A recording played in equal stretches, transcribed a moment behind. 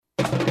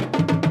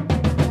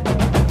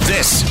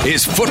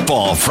is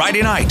Football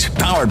Friday Night,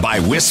 powered by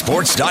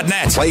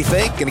WisSports.net. Play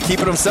fake, gonna keep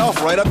it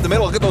himself right up the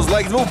middle. Look at those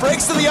legs move.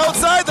 Breaks to the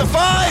outside, the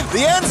 5, the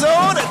end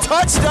zone,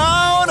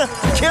 touchdown,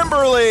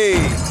 Kimberly.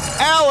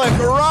 Alec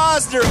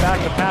Rosner.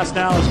 Back to pass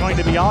now is going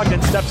to be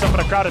Ogden. Steps up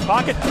in a crowded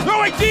pocket.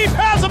 Throwing deep,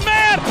 has a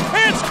man.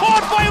 It's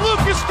caught by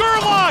Lucas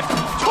Gerlach.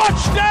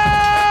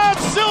 Touchdown,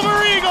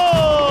 Silver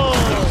Eagles.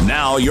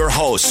 Now your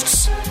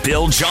hosts,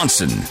 Bill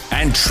Johnson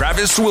and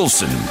Travis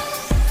Wilson.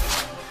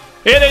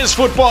 It is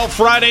Football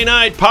Friday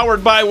Night,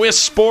 powered by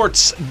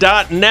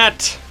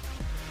WisSports.net.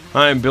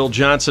 I'm Bill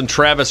Johnson,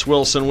 Travis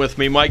Wilson with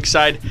me, Mike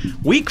Side.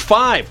 Week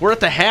 5, we're at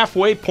the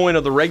halfway point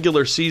of the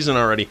regular season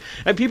already.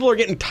 And people are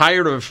getting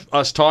tired of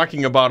us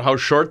talking about how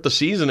short the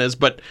season is,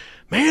 but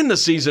man, the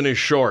season is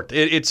short.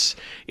 It's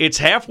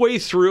halfway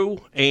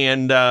through,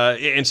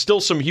 and still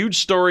some huge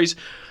stories.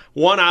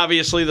 One,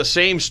 obviously, the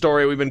same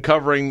story we've been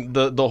covering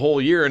the whole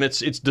year, and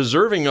it's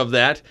deserving of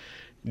that.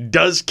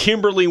 Does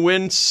Kimberly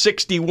win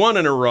 61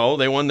 in a row?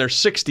 They won their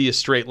 60th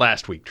straight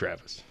last week,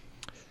 Travis.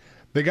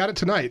 They got it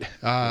tonight.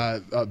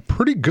 A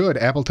pretty good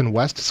Appleton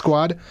West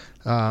squad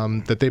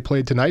that they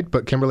played tonight,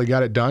 but Kimberly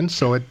got it done,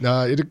 so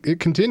it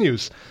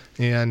continues.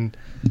 And,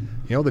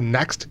 you know, the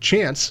next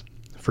chance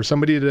for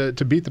somebody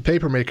to beat the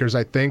Papermakers,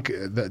 I think,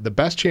 the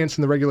best chance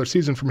in the regular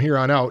season from here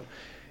on out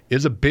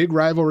is a big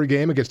rivalry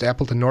game against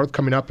Appleton North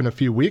coming up in a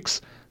few weeks.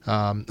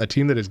 A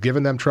team that has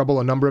given them trouble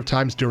a number of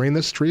times during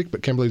this streak,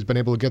 but Kimberly's been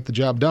able to get the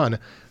job done.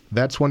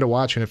 That's one to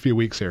watch in a few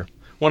weeks here.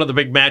 One of the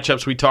big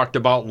matchups we talked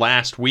about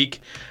last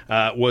week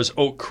was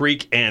Oak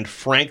Creek and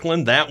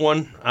Franklin. That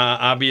one,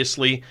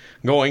 obviously,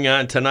 going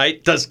on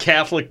tonight. Does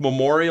Catholic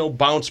Memorial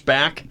bounce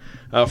back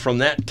from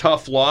that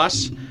tough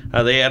loss?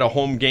 They had a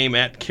home game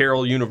at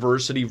Carroll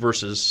University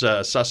versus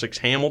Sussex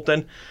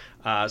Hamilton.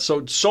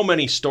 So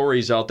many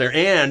stories out there.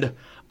 And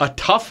a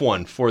tough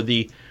one for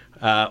the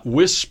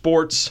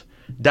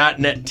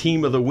WisSports.net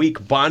Team of the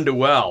Week,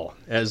 Bonduelle,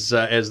 as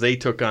they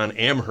took on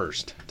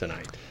Amherst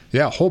tonight.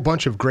 Yeah, a whole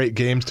bunch of great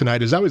games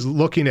tonight. As I was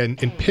looking and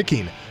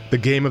picking the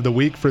game of the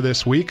week for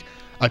this week,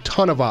 a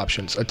ton of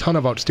options, a ton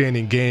of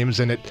outstanding games,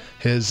 and it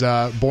has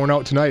borne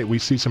out tonight. We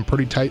see some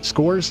pretty tight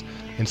scores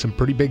and some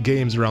pretty big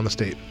games around the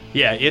state.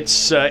 Yeah,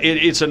 it's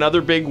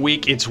another big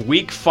week. It's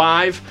week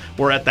 5.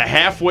 We're at the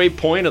halfway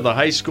point of the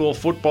high school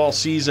football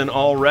season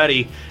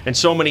already, and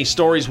so many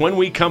stories. When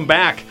we come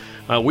back,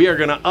 we are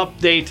going to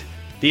update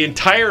the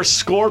entire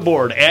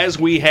scoreboard as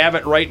we have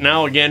it right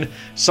now. Again,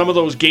 some of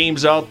those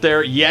games out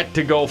there yet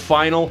to go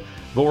final,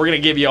 but we're going to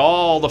give you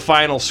all the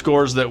final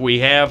scores that we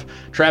have.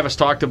 Travis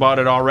talked about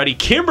it already.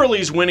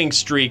 Kimberly's winning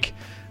streak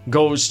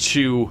goes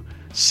to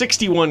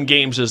 61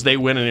 games as they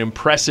win in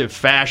impressive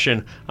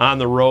fashion on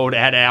the road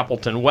at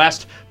Appleton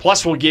West.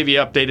 Plus, we'll give you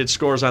updated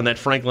scores on that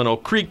Franklin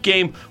Oak Creek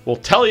game. We'll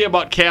tell you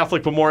about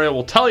Catholic Memorial.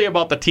 We'll tell you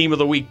about the Team of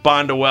the Week,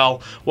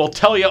 Bonduelle. We'll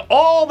tell you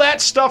all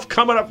that stuff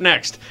coming up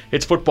next.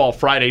 It's Football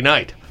Friday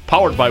Night,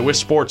 powered by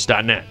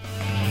WisSports.net.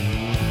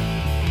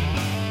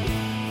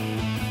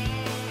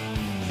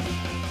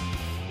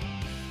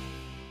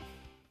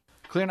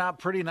 Clearing out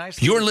pretty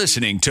nicely. You're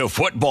listening to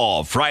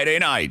Football Friday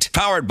Night,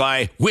 powered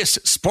by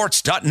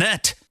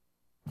WisSports.net.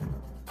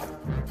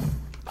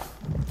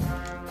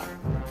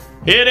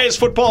 It is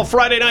Football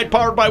Friday Night,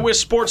 powered by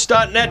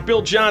WisSports.net.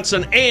 Bill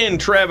Johnson and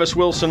Travis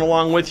Wilson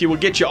along with you. We'll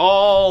get you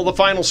all the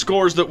final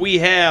scores that we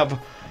have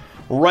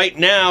right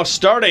now,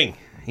 starting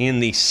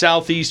in the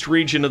southeast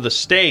region of the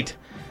state.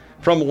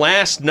 From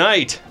last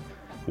night,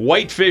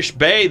 Whitefish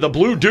Bay, the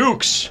Blue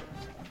Dukes,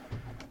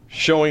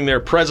 showing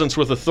their presence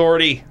with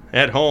authority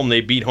at home.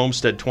 They beat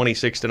Homestead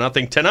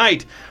 26-0.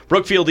 Tonight,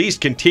 Brookfield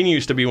East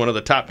continues to be one of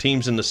the top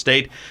teams in the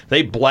state.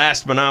 They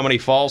blast Menominee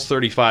Falls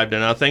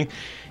 35-0.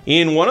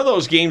 In one of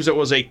those games that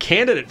was a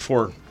candidate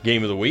for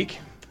Game of the Week,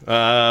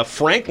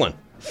 Franklin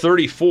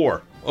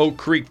 34, Oak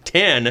Creek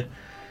 10.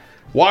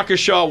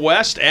 Waukesha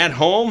West at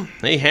home,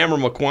 they hammer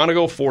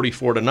Mukwonago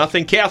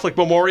 44-0. Catholic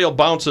Memorial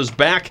bounces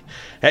back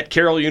at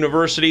Carroll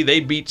University. They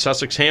beat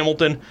Sussex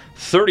Hamilton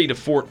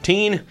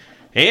 30-14.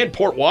 And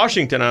Port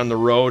Washington on the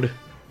road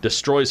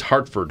destroys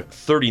Hartford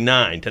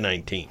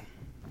 39-19.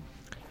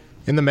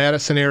 In the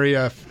Madison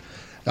area,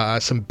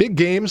 some big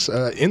games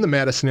in the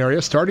Madison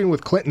area, starting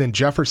with Clinton and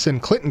Jefferson.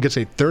 Clinton gets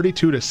a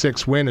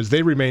 32-6 win as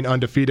they remain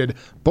undefeated.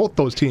 Both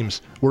those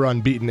teams were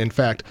unbeaten. In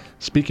fact,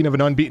 speaking of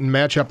an unbeaten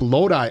matchup,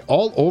 Lodi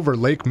all over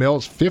Lake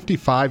Mills,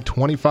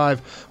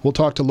 55-25. We'll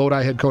talk to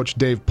Lodi head coach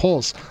Dave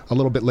Pulse a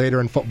little bit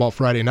later in Football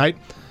Friday Night.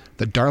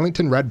 The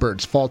Darlington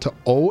Redbirds fall to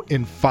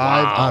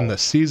 0-5 on the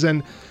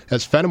season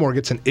as Fenimore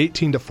gets an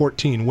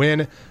 18-14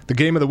 win. The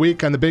game of the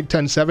week on the Big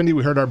Ten 70,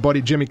 we heard our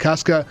buddy Jimmy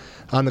Kuska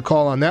on the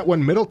call on that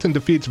one. Middleton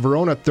defeats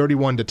Verona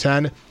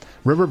 31-10.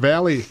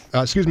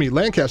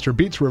 Lancaster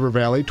beats River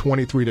Valley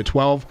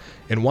 23-12,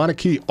 and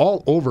Waunakee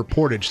all over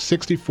Portage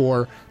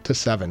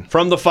 64-7.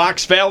 From the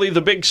Fox Valley,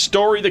 the big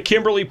story, the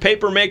Kimberly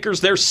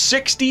Papermakers, their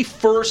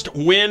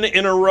 61st win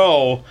in a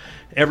row.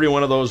 Every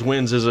one of those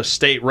wins is a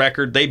state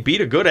record. They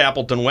beat a good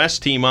Appleton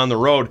West team on the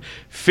road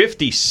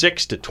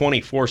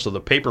 56-24, so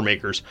the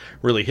Papermakers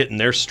really hitting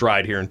their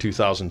stride here in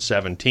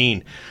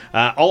 2017.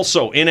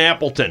 Also in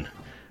Appleton,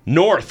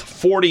 North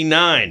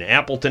 49,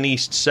 Appleton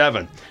East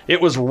 7.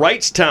 It was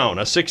Wrightstown,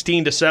 a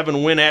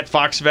 16-7 win at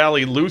Fox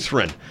Valley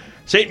Lutheran.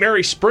 St.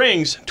 Mary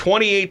Springs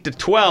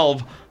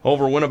 28-12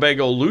 over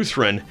Winnebago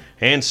Lutheran,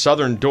 and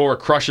Southern Door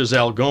crushes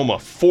Algoma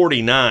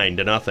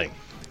 49-0.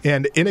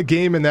 And in a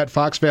game in that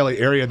Fox Valley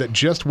area that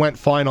just went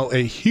final,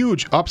 a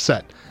huge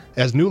upset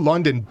as New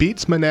London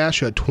beats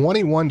Menasha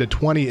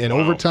 21-20 in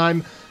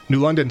overtime. New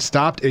London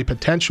stopped a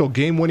potential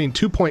game-winning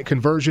 2-point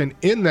conversion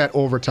in that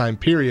overtime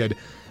period.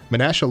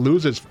 Menasha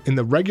loses in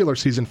the regular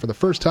season for the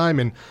first time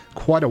in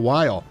quite a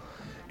while.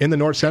 In the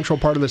north central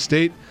part of the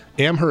state,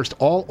 Amherst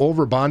all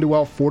over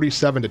Bonduel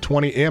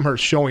 47-20.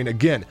 Amherst showing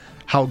again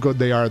how good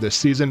they are this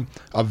season.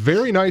 A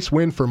very nice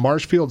win for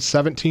Marshfield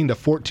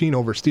 17-14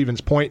 over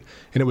Stevens Point,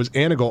 and it was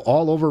Anago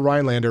all over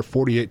Rhinelander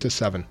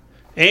 48-7.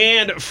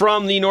 And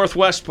from the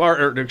northwest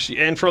part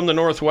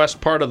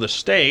of the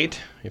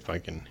state, if I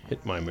can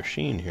hit my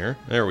machine here,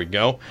 there we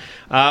go.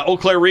 Eau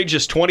Claire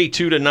Regis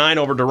 22-9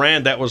 over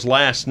Durand. That was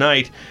last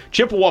night.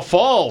 Chippewa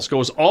Falls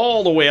goes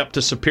all the way up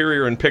to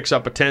Superior and picks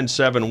up a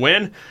 10-7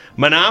 win.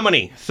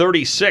 Menominee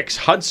 36,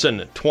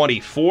 Hudson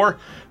 24.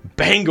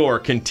 Bangor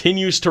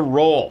continues to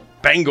roll.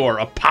 Bangor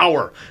a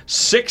power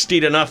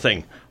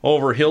 60-0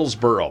 over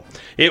Hillsboro.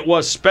 It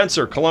was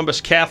Spencer,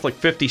 Columbus Catholic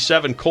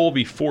 57,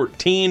 Colby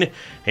 14,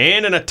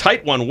 and in a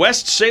tight one,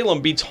 West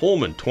Salem beats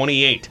Holman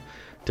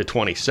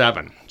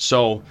 28-27.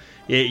 So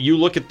you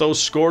look at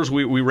those scores.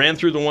 We ran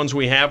through the ones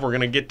we have. We're going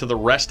to get to the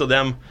rest of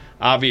them,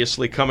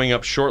 obviously, coming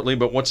up shortly.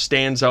 But what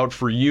stands out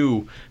for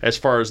you as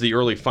far as the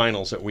early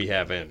finals that we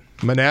have in?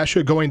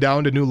 Menasha going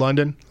down to New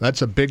London.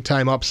 That's a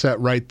big-time upset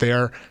right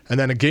there. And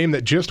then a game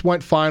that just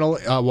went final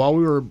while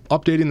we were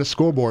updating the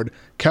scoreboard.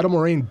 Kettle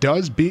Moraine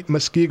does beat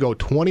Muskego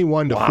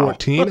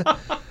 21-14. Wow.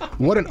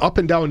 What an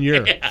up-and-down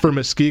year for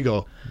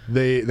Muskego.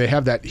 They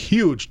have that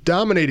huge,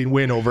 dominating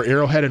win over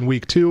Arrowhead in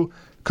Week 2.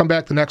 Come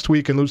back the next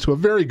week and lose to a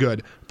very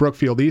good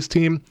Brookfield East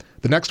team.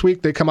 The next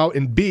week, they come out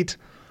and beat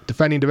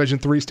defending Division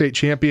III state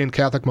champion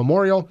Catholic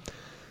Memorial.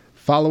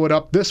 Follow it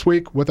up this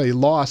week with a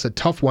loss, a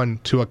tough one,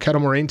 to a Kettle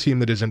Moraine team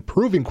that is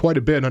improving quite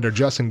a bit under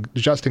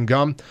Justin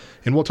Gum,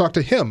 and we'll talk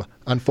to him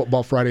on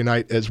Football Friday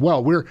night as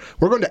well. We're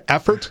going to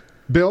effort,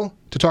 Bill,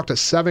 to talk to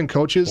 7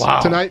 coaches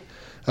tonight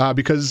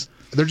because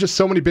there's just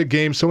so many big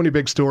games, so many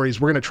big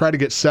stories. We're going to try to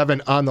get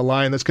 7 on the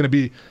line. That's going to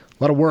be a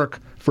lot of work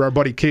for our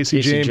buddy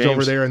Casey James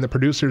over there in the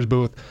producer's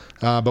booth.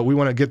 But we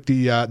want to get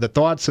the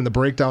thoughts and the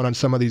breakdown on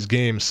some of these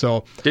games.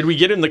 So, did we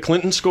get him the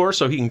Clinton score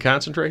so he can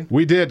concentrate?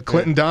 We did.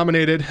 Clinton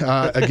dominated.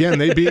 Again,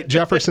 they beat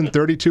Jefferson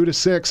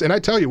 32-6. And I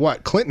tell you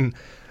what, Clinton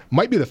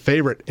might be the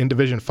favorite in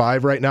Division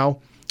 5 right now.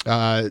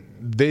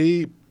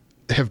 They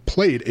have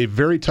played a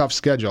very tough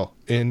schedule,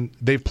 and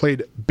they've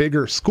played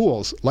bigger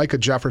schools like a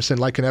Jefferson,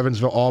 like an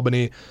Evansville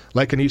Albany,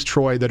 like an East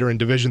Troy that are in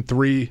Division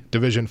 3,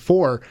 Division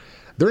 4.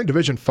 They're in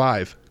Division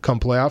 5 come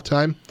playoff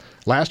time.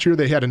 Last year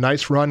they had a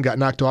nice run, got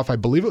knocked off. I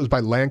believe it was by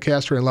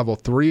Lancaster in Level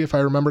 3, if I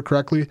remember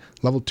correctly.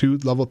 Level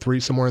 2, Level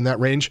 3, somewhere in that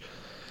range.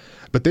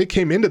 But they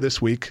came into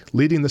this week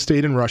leading the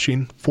state in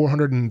rushing,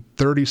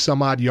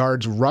 430-some-odd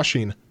yards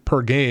rushing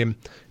per game,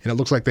 and it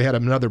looks like they had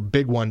another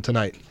big one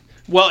tonight.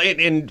 Well,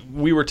 and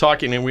we were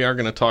talking, and we are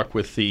going to talk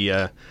with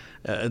the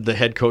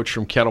head coach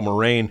from Kettle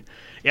Moraine.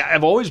 Yeah,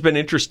 I've always been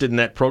interested in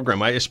that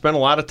program. I spent a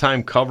lot of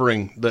time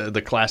covering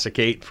the Classic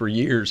 8 for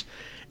years,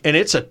 and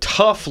it's a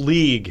tough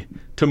league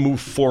to move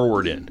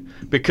forward in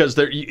because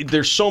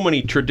there's so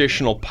many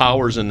traditional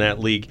powers in that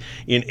league.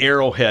 In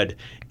Arrowhead,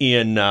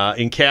 in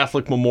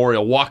Catholic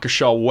Memorial,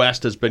 Waukesha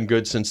West has been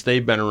good since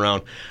they've been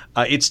around.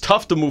 It's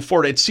tough to move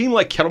forward. It seemed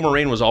like Kettle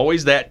Moraine was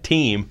always that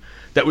team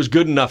that was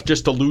good enough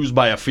just to lose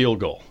by a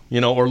field goal,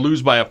 or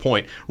lose by a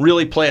point.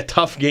 Really play a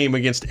tough game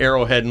against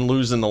Arrowhead and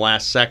lose in the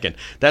last second.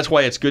 That's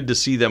why it's good to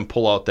see them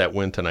pull out that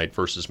win tonight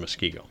versus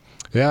Muskego.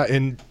 Yeah,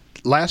 and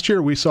last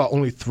year we saw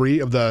only 3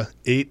 of the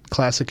 8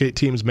 Classic 8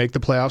 teams make the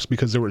playoffs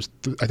because there was,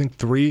 I think,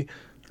 3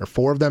 or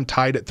 4 of them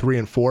tied at 3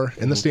 and 4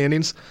 in the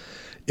standings.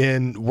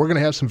 And we're going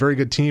to have some very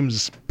good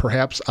teams,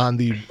 perhaps on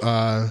the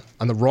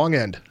wrong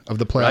end of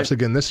the playoffs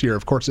again this year.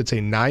 Of course, it's a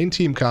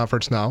 9-team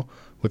conference now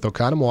with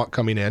Oconomowoc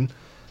coming in.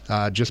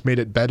 Just made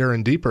it better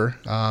and deeper.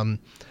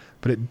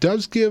 But it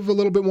does give a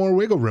little bit more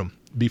wiggle room.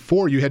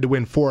 Before, you had to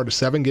win 4 out of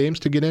 7 games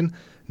to get in.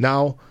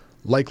 Now,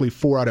 likely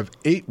 4 out of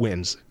 8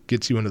 wins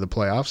gets you into the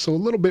playoffs. So a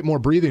little bit more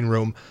breathing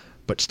room,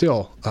 but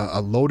still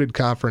a loaded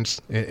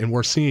conference. And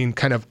we're seeing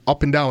kind of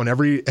up and down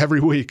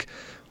every week.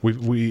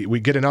 We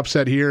get an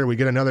upset here. We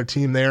get another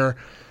team there.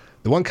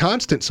 The one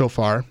constant so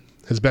far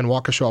has been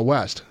Waukesha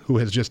West, who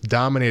has just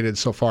dominated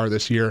so far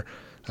this year.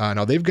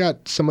 Now, they've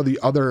got some of the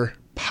other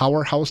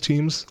powerhouse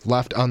teams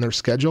left on their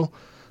schedule.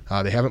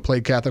 They haven't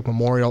played Catholic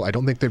Memorial. I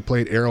don't think they've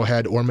played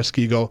Arrowhead or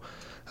Muskego,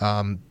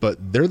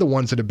 but they're the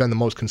ones that have been the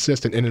most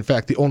consistent and, in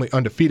fact, the only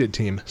undefeated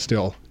team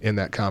still in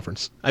that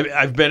conference.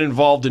 I've been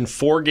involved in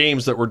 4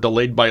 games that were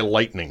delayed by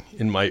lightning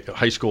in my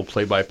high school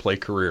play-by-play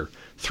career.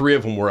 3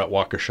 of them were at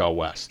Waukesha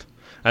West.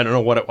 I don't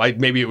know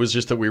maybe it was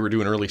just that we were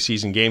doing early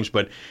season games,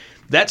 but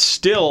that's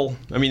still,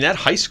 I mean, that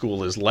high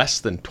school is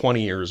less than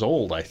 20 years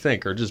old, I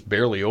think, or just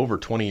barely over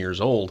 20 years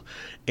old.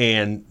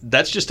 And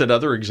that's just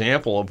another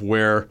example of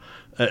where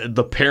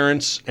the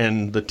parents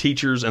and the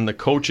teachers and the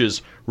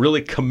coaches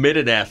really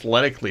committed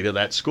athletically to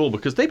that school,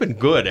 because they've been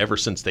good ever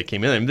since they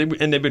came in,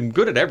 and they've been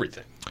good at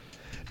everything.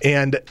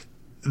 And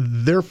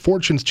their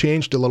fortunes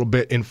changed a little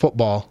bit in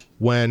football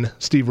when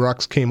Steve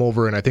Rux came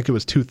over, and I think it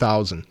was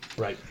 2000.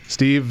 Right.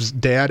 Steve's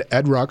dad,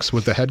 Ed Rux,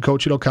 was the head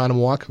coach at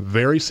Oconomowoc,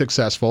 very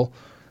successful.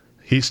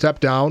 He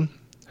stepped down.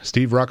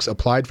 Steve Rux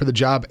applied for the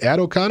job at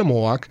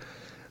Oconomowoc.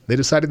 They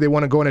decided they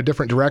want to go in a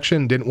different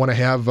direction, didn't want to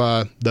have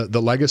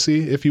the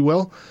legacy, if you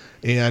will.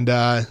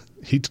 And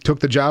he took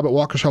the job at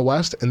Waukesha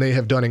West, and they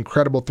have done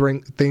incredible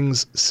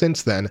things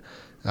since then.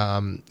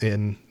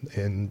 And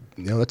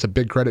that's a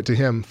big credit to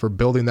him for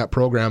building that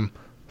program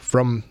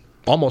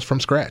almost from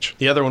scratch.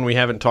 The other one we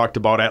haven't talked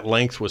about at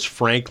length was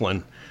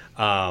Franklin.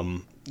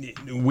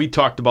 We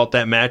talked about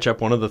that matchup,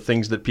 one of the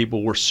things that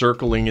people were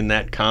circling in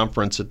that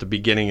conference at the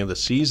beginning of the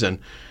season.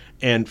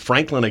 And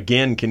Franklin,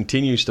 again,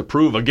 continues to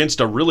prove against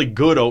a really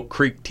good Oak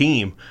Creek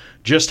team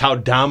just how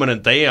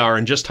dominant they are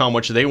and just how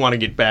much they want to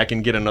get back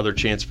and get another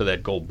chance for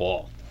that gold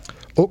ball.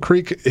 Oak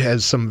Creek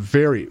has some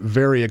very,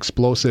 very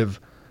explosive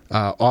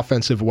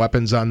offensive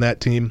weapons on that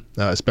team,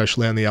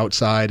 especially on the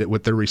outside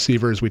with their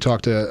receivers. We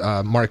talked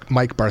to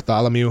Mike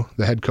Bartholomew,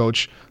 the head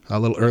coach, a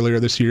little earlier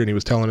this year, and he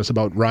was telling us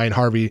about Ryan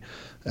Harvey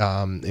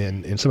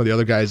and some of the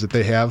other guys that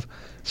they have.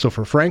 So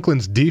for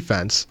Franklin's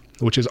defense,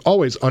 which is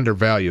always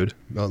undervalued,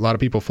 a lot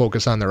of people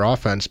focus on their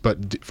offense,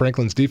 but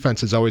Franklin's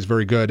defense is always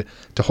very good.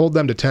 To hold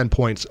them to 10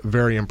 points,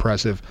 very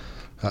impressive.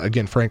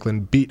 Again,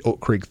 Franklin beat Oak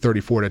Creek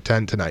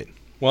 34-10 tonight.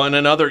 Well,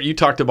 and you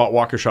talked about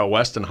Waukesha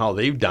West and how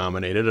they've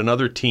dominated.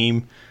 Another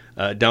team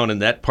down in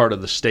that part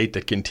of the state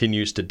that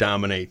continues to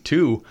dominate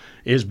too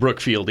is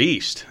Brookfield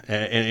East,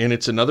 and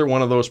it's another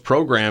one of those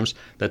programs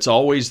that's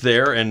always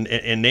there. And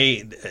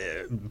they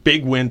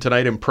big win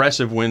tonight,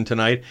 impressive win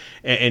tonight,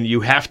 and you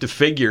have to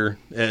figure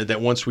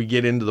that once we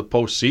get into the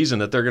postseason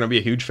that they're going to be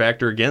a huge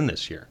factor again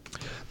this year.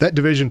 That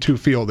Division II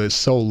field is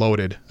so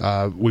loaded.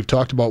 We've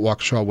talked about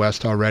Waukesha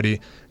West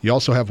already. You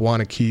also have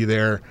Waunakee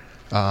there.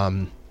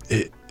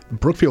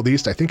 Brookfield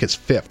East, I think, is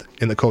 5th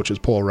in the coaches'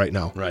 poll right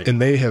now. Right.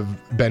 And they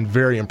have been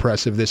very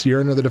impressive this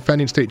year and are the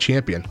defending state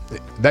champion.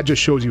 That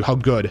just shows you how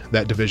good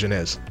that division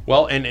is.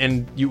 Well,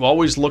 and you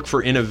always look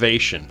for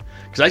innovation,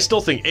 because I still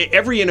think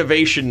every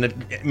innovation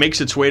that makes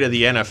its way to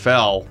the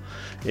NFL,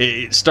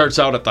 it starts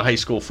out at the high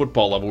school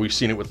football level. We've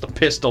seen it with the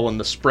pistol and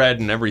the spread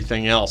and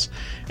everything else.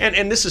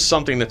 And this is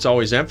something that's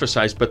always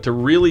emphasized, but to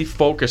really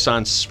focus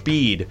on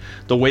speed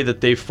the way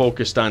that they've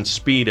focused on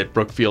speed at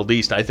Brookfield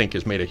East, I think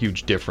has made a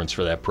huge difference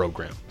for that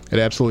program. It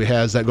absolutely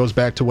has. That goes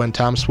back to when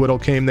Tom Swiddle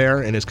came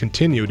there and has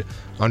continued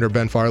under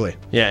Ben Farley.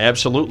 Yeah,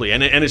 absolutely.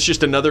 And it's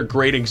just another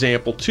great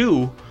example,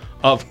 too,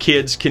 of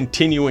kids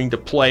continuing to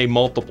play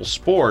multiple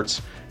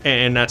sports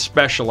and not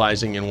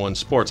specializing in one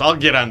sport. I'll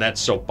get on that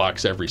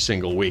soapbox every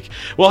single week.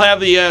 We'll have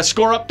the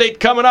score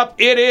update coming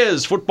up. It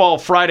is Football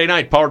Friday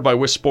Night, powered by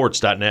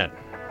WisSports.net.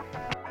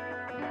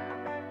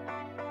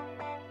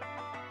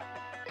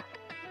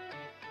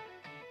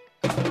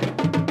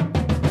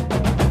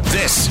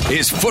 This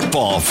is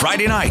Football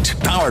Friday Night,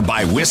 powered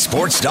by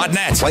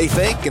WisSports.net. Play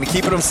fake, gonna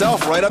keep it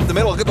himself right up the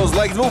middle. Look at those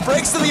legs move.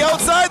 Breaks to the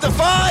outside, the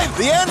 5,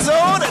 the end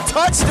zone,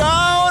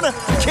 touchdown,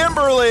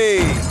 Kimberly.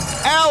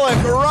 Alec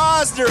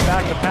Rosner.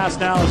 Back the pass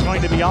now is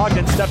going to be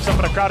Ogden. Steps up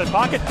in a crowded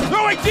pocket.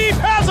 Throwing deep,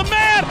 has a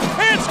man.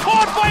 It's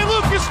caught by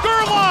Lucas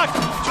Gerlach.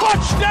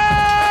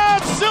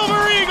 Touchdown,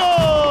 Silver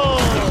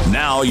Eagles.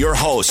 Now your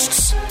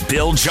hosts,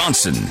 Bill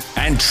Johnson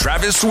and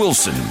Travis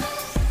Wilson.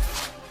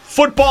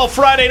 Football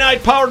Friday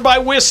Night, powered by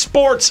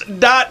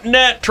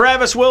WisSports.net.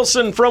 Travis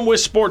Wilson from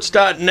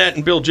WisSports.net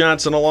and Bill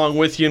Johnson along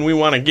with you, and we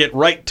want to get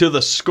right to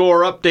the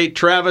score update,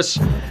 Travis.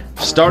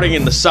 Starting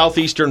in the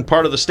southeastern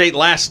part of the state,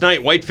 last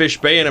night, Whitefish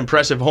Bay, an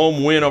impressive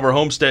home win over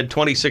Homestead,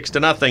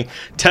 26-0.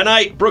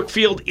 Tonight,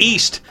 Brookfield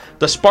East,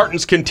 the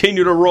Spartans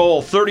continue to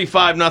roll,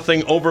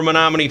 35-0 over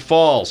Menominee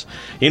Falls.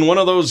 In one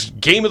of those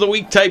Game of the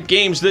Week type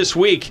games this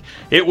week,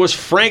 it was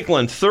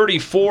Franklin,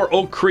 34,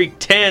 Oak Creek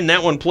 10.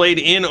 That one played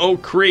in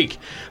Oak Creek.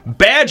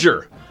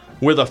 Badger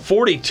with a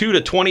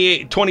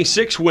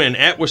 42-26 win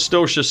at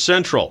Westosha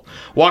Central.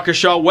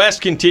 Waukesha West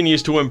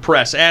continues to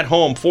impress at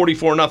home,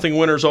 44-0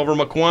 winners over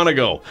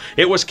Mukwonago.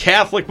 It was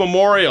Catholic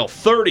Memorial,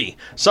 30,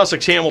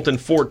 Sussex Hamilton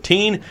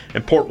 14,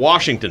 and Port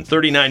Washington,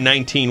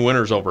 39-19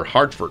 winners over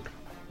Hartford.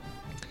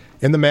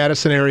 In the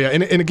Madison area,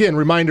 and again,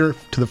 reminder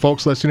to the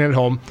folks listening at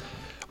home,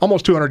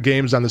 almost 200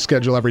 games on the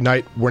schedule every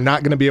night. We're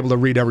not going to be able to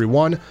read every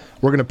one.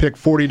 We're going to pick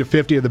 40 to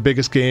 50 of the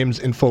biggest games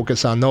and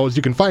focus on those.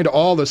 You can find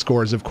all the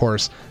scores, of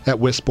course, at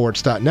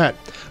WisSports.net.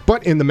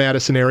 But in the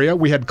Madison area,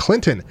 we had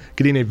Clinton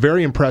getting a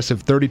very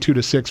impressive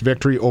 32-6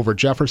 victory over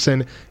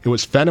Jefferson. It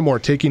was Fenimore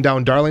taking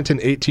down Darlington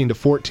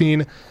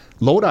 18-14.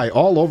 Lodi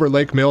all over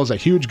Lake Mills, a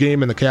huge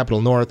game in the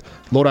Capital North.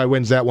 Lodi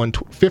wins that one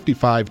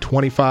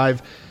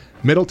 55-25.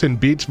 Middleton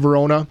beats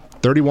Verona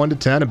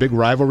 31-10, a big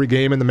rivalry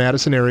game in the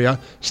Madison area.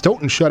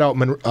 Stoughton shut out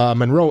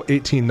Monroe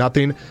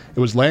 18-0. It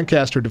was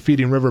Lancaster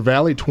defeating River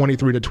Valley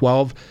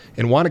 23-12,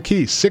 and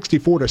Wanakee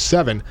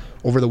 64-7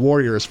 over the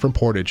Warriors from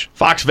Portage.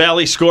 Fox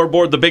Valley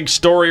scoreboard, the big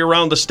story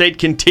around the state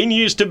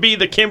continues to be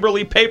the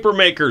Kimberly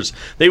Papermakers.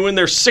 They win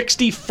their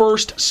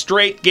 61st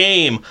straight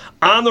game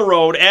on the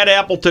road at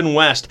Appleton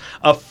West,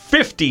 a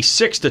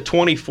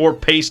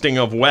 56-24 pasting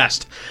of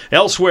West.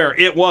 Elsewhere,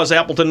 it was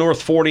Appleton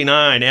North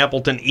 49,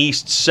 Appleton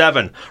East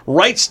 7.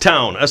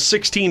 Wrightstown, a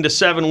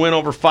 16-7 win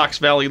over Fox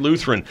Valley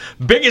Lutheran.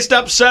 Biggest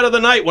upset of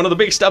the night, one of the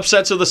biggest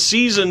upsets of the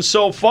season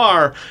so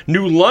far,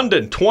 New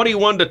London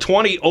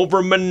 21-20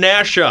 over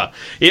Menasha.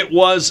 It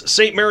was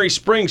St. Mary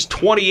Springs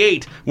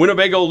 28,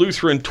 Winnebago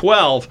Lutheran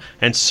 12,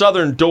 and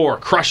Southern Door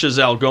crushes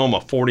Algoma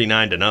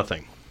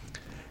 49-0.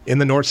 In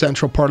the north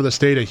central part of the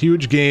state, a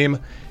huge game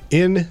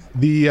in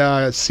the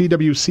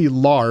CWC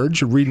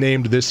Large,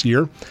 renamed this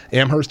year.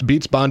 Amherst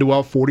beats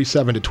Bonduel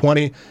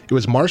 47-20. It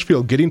was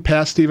Marshfield getting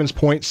past Stevens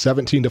Point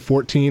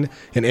 17-14,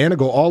 and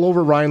Anago all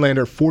over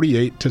Rhinelander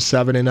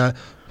 48-7 in a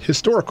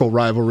historical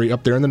rivalry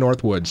up there in the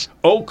Northwoods.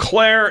 Eau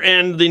Claire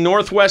and the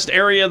northwest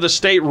area of the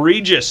state,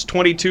 Regis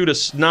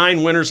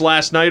 22-9 winners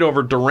last night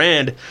over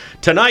Durand.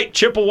 Tonight,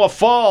 Chippewa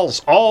Falls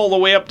all the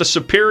way up to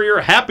Superior.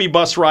 Happy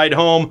bus ride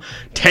home,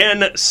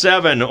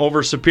 10-7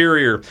 over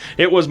Superior.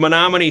 It was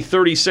Menominee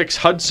 36,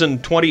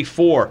 Hudson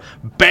 24.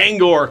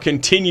 Bangor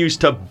continues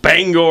to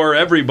Bangor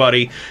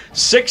everybody,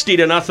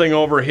 60-0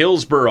 over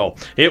Hillsboro.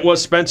 It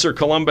was Spencer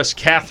Columbus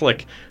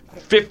Catholic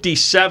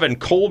 57,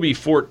 Colby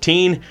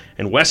 14,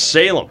 and West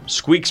Salem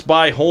squeaks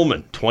by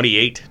Holman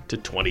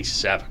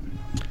 28-27.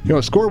 You know,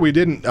 a score we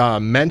didn't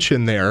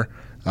mention there,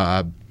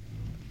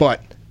 but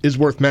is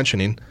worth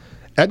mentioning.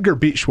 Edgar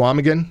beat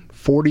Schwamigan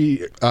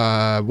 70-0?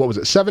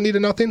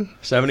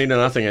 70-0,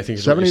 I think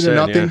is what you 70-0.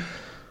 said, yeah.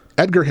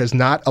 Edgar has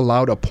not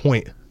allowed a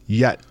point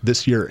yet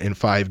this year in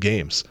 5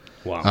 games.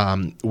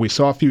 Wow. We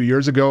saw a few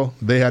years ago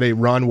they had a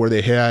run where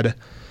they had, I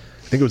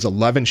think it was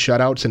 11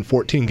 shutouts in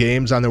 14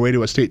 games on their way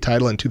to a state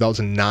title in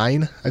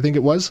 2009, I think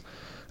it was.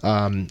 We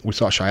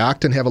saw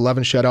Shiocton have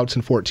 11 shutouts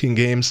in 14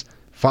 games,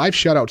 5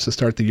 shutouts to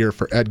start the year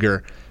for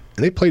Edgar,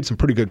 and they played some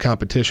pretty good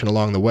competition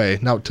along the way.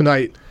 Now,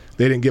 tonight,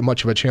 they didn't get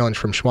much of a challenge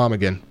from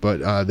Schwamigan,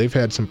 but they've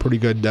had some pretty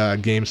good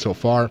games so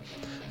far.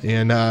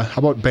 And how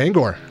about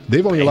Bangor?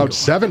 They've only allowed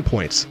 7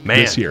 points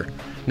this year.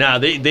 Now,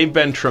 they've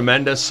been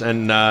tremendous,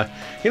 and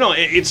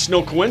it's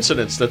no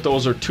coincidence that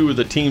those are 2 of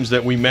the teams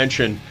that we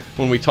mention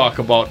when we talk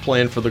about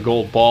playing for the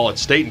gold ball at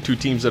state, and 2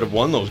 teams that have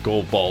won those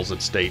gold balls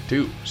at state,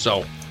 too.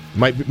 So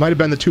might have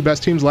been the 2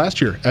 best teams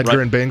last year,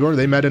 Edgar and Bangor.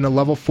 They met in a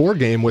level 4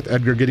 game with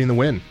Edgar getting the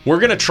win. We're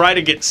going to try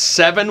to get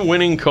 7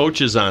 winning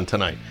coaches on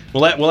tonight.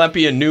 Will that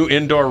be a new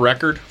indoor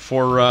record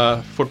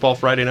for Football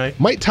Friday night?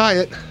 Might tie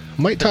it.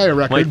 Might tie a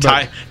record.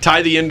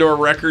 Tie the indoor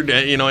record,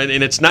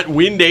 and it's not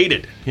wind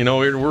aided.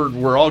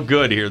 We're all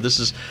good here. This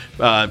is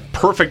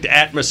perfect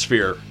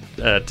atmosphere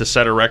to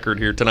set a record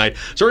here tonight.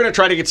 So we're going to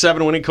try to get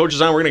 7 winning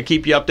coaches on. We're going to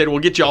keep you updated. We'll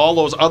get you all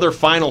those other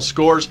final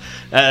scores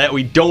that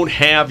we don't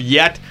have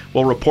yet.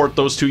 We'll report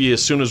those to you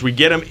as soon as we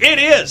get them. It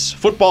is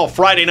Football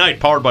Friday Night,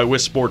 powered by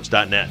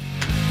WisSports.net.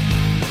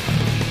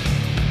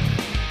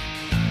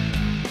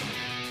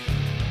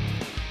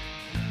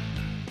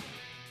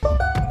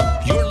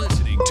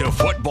 To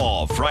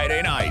Football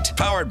Friday Night,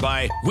 powered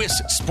by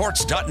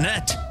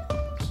WisSports.net.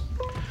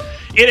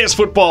 It is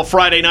Football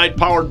Friday Night,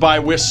 powered by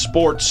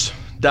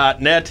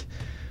WisSports.net.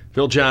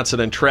 Bill Johnson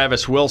and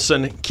Travis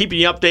Wilson keeping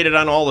you updated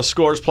on all the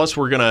scores. Plus,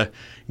 we're going to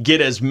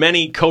get as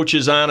many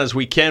coaches on as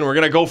we can. We're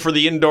going to go for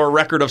the indoor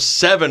record of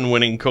 7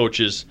 winning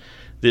coaches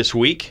this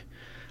week.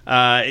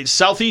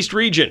 Southeast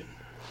region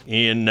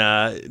in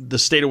the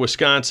state of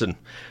Wisconsin.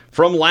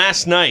 From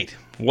last night,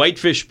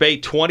 Whitefish Bay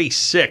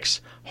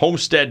 26,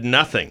 Homestead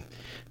nothing.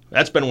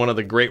 That's been one of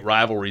the great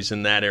rivalries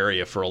in that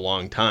area for a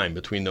long time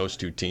between those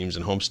 2 teams,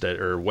 and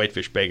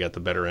Whitefish Bay got the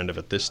better end of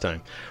it this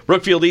time.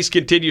 Brookfield East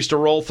continues to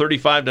roll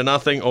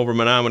 35-0 over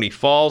Menominee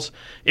Falls.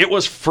 It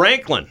was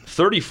Franklin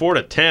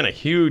 34-10, a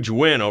huge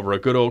win over a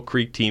good Oak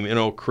Creek team in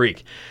Oak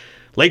Creek.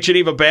 Lake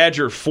Geneva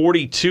Badger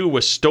 42,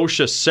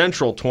 Westosha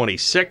Central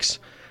 26.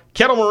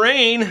 Kettle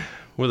Moraine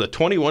with a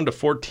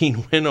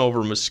 21-14 win over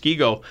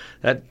Muskego.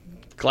 That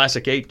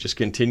Classic 8 just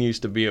continues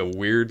to be a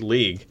weird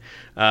league.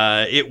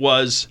 It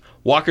was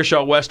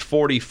Waukesha West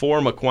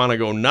 44,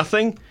 Mukwonago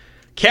nothing.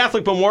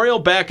 Catholic Memorial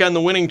back on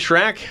the winning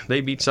track.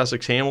 They beat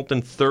Sussex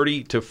Hamilton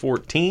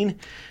 30-14.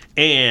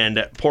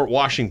 And Port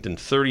Washington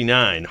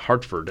 39,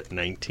 Hartford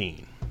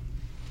 19.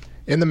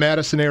 In the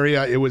Madison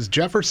area, it was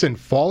Jefferson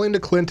falling to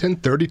Clinton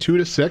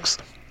 32-6.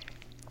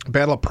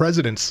 Battle of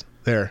Presidents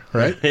there,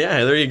 right?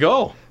 Yeah, there you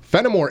go.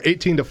 Fenimore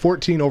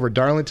 18-14 over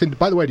Darlington.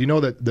 By the way, do you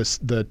know that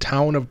the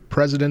town of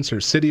Presidents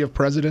or city of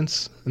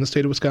Presidents in the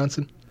state of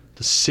Wisconsin?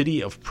 The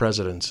city of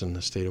Presidents in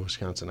the state of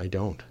Wisconsin. I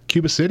don't.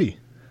 Cuba City.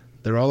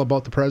 They're all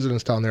about the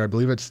presidents down there. I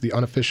believe it's the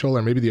unofficial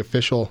or maybe the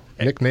official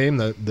nickname,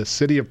 the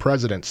city of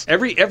presidents.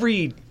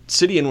 Every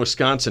city in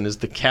Wisconsin is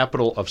the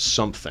capital of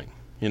something.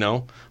 You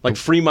know, like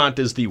Fremont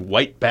is the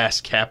white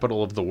bass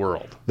capital of the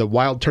world. The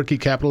wild turkey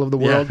capital of the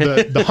world,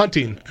 the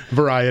hunting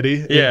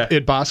variety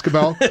in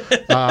Boscobel.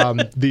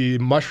 The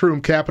mushroom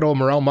capital,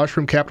 morel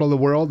mushroom capital of the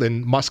world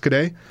in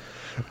Muscadet.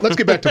 Let's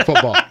get back to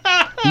football.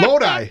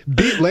 Lodi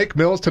beat Lake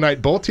Mills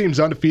tonight. Both teams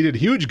undefeated.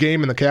 Huge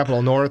game in the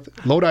Capital North.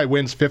 Lodi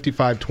wins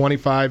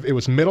 55-25. It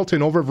was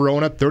Middleton over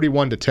Verona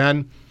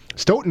 31-10.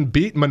 Stoughton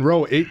beat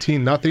Monroe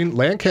 18-0.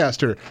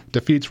 Lancaster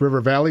defeats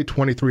River Valley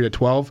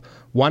 23-12.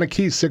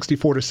 Wanakee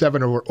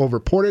 64-7 over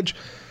Portage.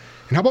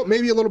 And how about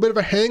maybe a little bit of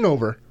a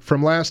hangover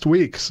from last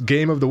week's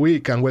game of the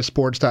week on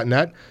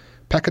WisSports.net?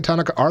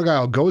 Pecatonica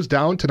Argyle goes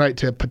down tonight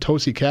to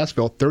Potosi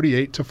Cassville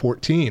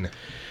 38-14.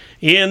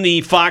 In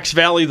the Fox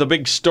Valley, the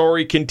big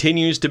story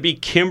continues to be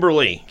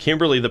Kimberly.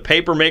 Kimberly, the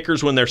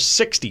Papermakers, win their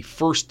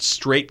 61st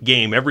straight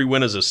game. Every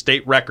win is a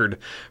state record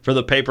for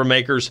the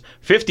Papermakers.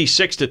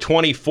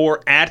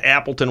 56-24 at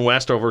Appleton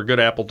West over a good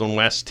Appleton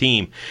West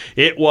team.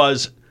 It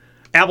was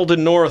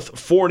Appleton North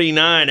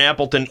 49,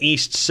 Appleton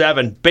East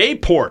 7.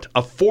 Bayport,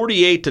 a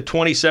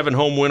 48-27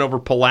 home win over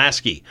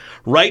Pulaski.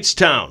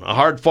 Wrightstown, a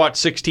hard-fought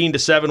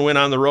 16-7 win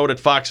on the road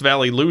at Fox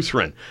Valley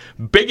Lutheran.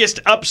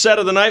 Biggest upset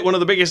of the night, one of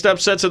the biggest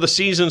upsets of the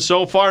season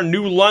so far,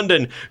 New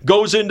London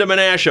goes into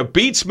Menasha,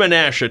 beats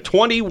Menasha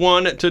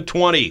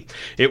 21-20.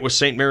 It was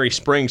St. Mary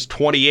Springs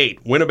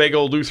 28,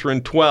 Winnebago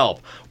Lutheran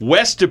 12.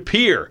 West De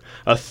Pere,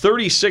 a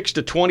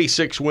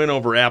 36-26 win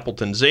over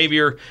Appleton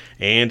Xavier,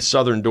 and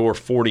Southern Door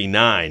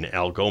 49.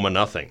 Algoma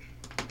nothing.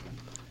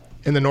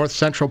 In the north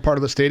central part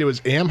of the state, it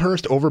was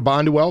Amherst over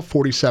Bonduel,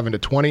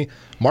 47-20.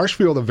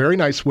 Marshfield, a very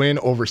nice win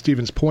over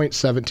Stevens Point,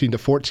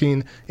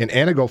 17-14. And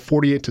Anago,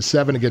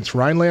 48-7 against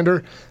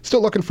Rhinelander.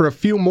 Still looking for a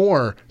few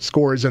more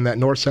scores in that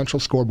north central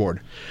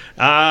scoreboard.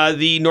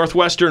 The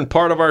northwestern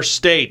part of our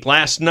state,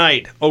 last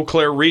night, Eau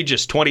Claire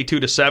Regis,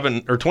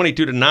 22-7 or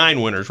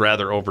 22-9 winners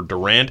rather over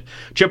Durand.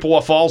 Chippewa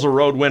Falls, a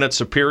road win at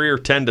Superior,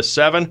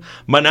 10-7.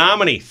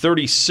 Menominee,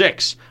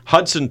 36.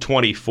 Hudson,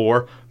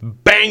 24.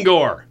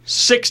 Bangor,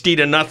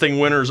 60-0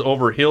 winners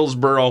over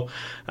Hillsboro.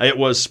 It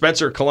was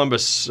Spencer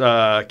Columbus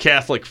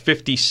Catholic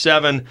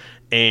 57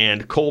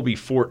 and Colby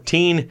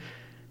 14.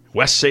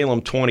 West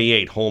Salem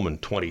 28, Holman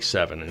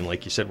 27. And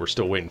like you said, we're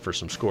still waiting for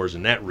some scores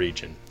in that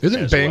region.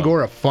 Isn't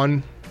Bangor a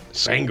fun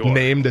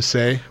name to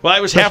say? Well,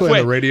 I was halfway on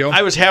the radio.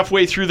 I was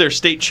halfway through their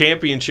state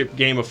championship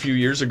game a few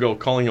years ago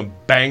calling them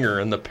Banger,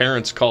 and the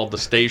parents called the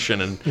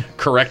station and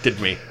corrected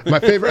me. I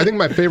think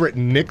my favorite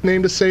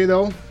nickname to say,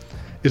 though,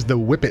 is the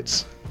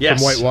Whippets. Yes.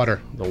 From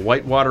Whitewater. The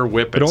Whitewater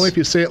Whippets. But only if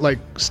you say it like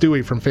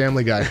Stewie from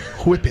Family Guy.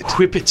 Whippet.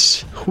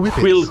 Whippets.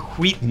 Whippets. Will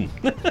Wheaton.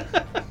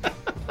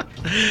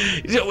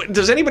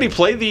 Does anybody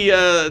play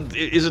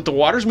is it the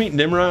Waters Meet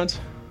Nimrods?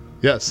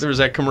 Yes. There was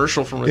that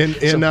commercial from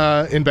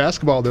in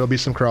basketball. There'll be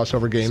some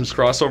crossover games.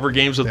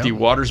 With the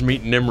Waters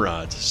Meet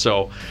Nimrods.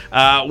 So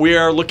we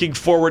are looking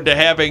forward to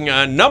having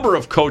a number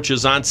of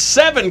coaches on,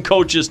 7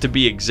 coaches to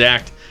be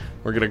exact.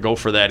 We're going to go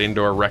for that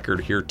indoor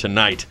record here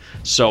tonight.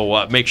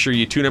 So make sure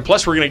you tune in.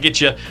 Plus, we're going to get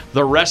you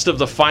the rest of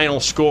the final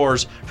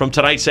scores from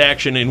tonight's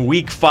action in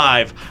Week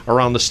 5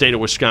 around the state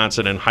of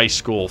Wisconsin in high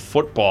school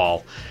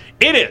football.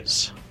 It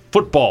is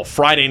Football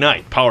Friday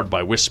Night, powered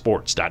by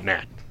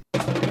WisSports.net.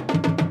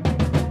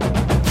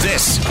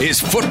 This is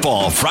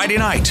Football Friday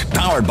Night,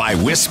 powered by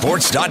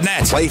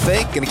WisSports.net. Play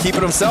fake, gonna keep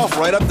it himself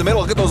right up the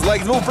middle. Look at those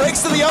legs move.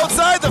 Breaks to the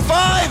outside, the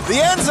 5,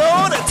 the end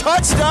zone,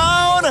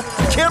 touchdown,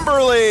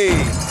 Kimberly.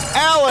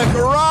 Alec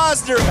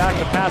Rosner. Back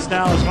the pass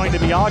now is going to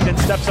be Ogden.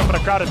 Steps up in a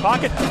crowded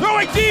pocket.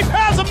 Throwing deep,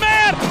 has a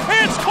man.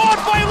 It's caught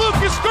by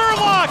Lucas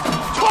Gerlach.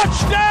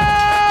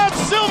 Touchdown,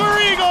 Silver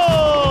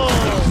Eagles.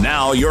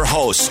 Now your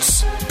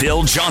hosts,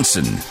 Bill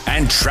Johnson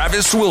and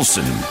Travis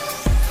Wilson.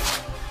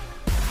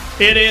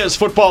 It is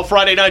Football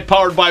Friday Night,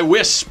 powered by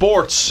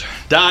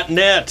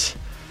WisSports.net.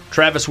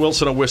 Travis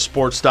Wilson of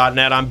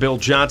WisSports.net. I'm Bill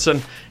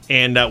Johnson,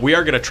 and we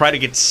are going to try to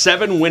get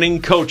 7 winning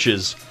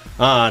coaches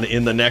on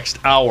in the next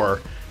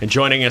hour. And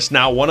joining us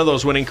now, one of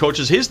those winning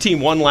coaches. His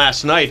team won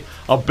last night,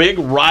 a big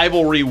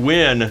rivalry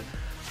win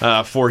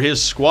for his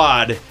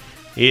squad.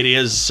 It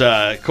is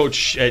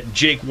Coach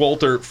Jake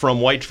Wolter from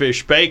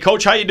Whitefish Bay.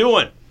 Coach, how you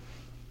doing?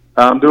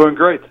 I'm doing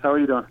great. How are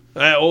you doing?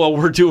 Well,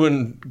 we're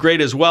doing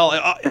great as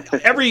well.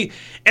 Every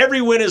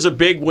win is a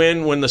big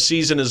win when the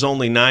season is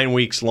only 9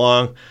 weeks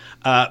long,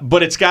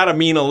 but it's got to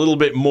mean a little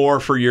bit more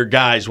for your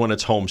guys when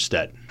it's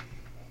Homestead.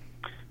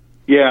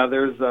 Yeah,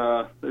 there's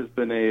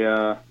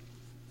been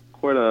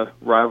quite a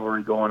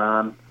rivalry going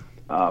on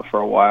for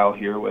a while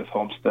here with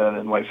Homestead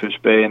and Whitefish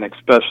Bay, and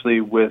especially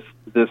with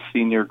this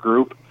senior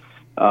group.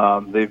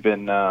 They've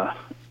been,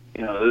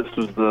 this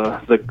was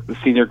the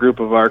senior group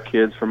of our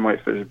kids from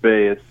Whitefish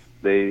Bay.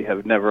 They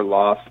have never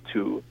lost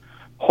to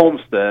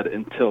Homestead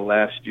until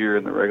last year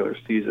in the regular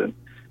season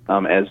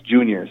as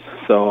juniors.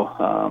 So,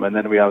 and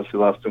then we obviously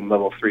lost to them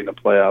level 3 in the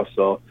playoffs.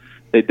 So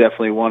they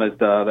definitely wanted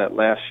that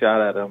last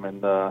shot at them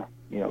and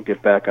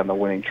get back on the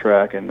winning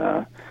track and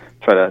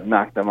try to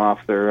knock them off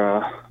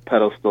their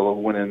pedestal of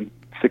winning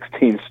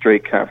 16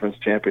 straight conference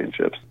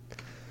championships.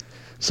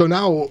 So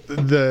now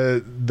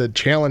the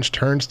challenge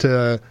turns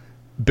to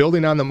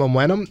building on the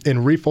momentum and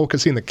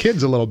refocusing the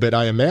kids a little bit,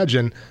 I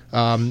imagine.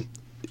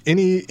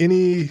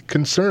 Any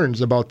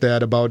concerns about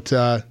that, about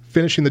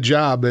finishing the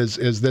job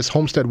as this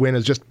Homestead win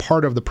is just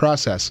part of the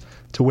process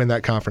to win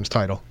that conference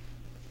title?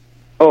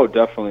 Oh,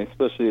 definitely.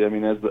 Especially, I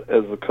mean, as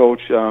the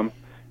coach,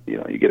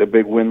 you get a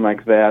big win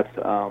like that.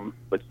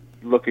 But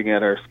looking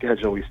at our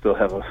schedule, we still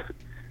have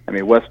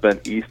West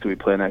Bend East, who we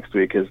play next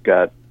week, has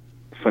got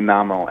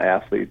phenomenal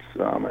athletes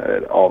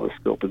at all the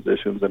skill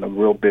positions and a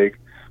real big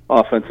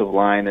offensive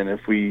line. And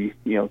if we,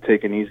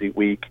 take an easy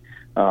week,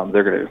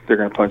 they're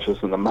gonna punch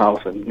us in the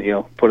mouth and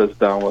put us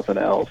down with an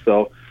L.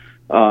 So,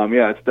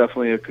 it's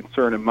definitely a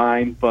concern of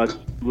mine. But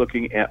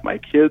looking at my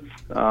kids,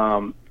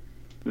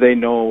 they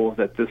know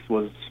that this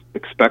was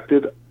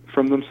expected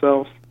from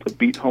themselves to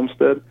beat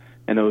Homestead,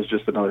 and it was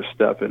just another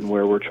step in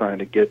where we're trying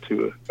to get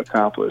to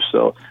accomplish.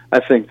 So I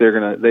think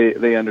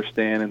they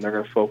understand, and they're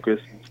gonna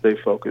focus and stay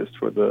focused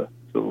for the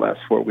last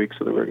 4 weeks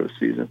of the regular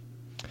season.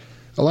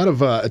 A lot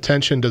of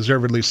attention,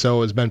 deservedly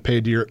so, has been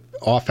paid to your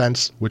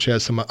offense, which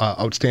has some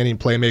outstanding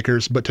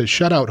playmakers, but to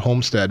shut out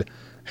Homestead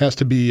has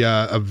to be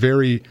a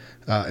very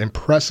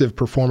impressive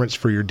performance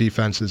for your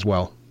defense as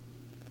well.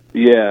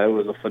 Yeah, it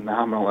was a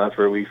phenomenal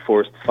effort. We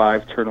forced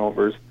 5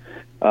 turnovers,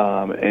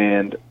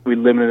 and we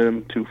limited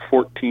them to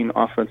 14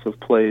 offensive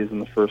plays in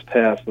the first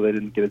half, so they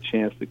didn't get a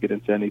chance to get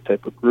into any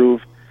type of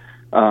groove.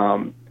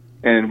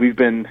 And we've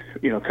been,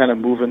 kind of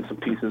moving some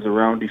pieces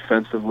around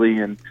defensively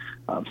and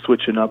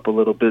switching up a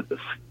little bit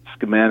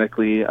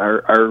schematically.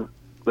 Our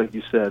like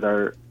you said,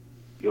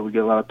 we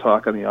get a lot of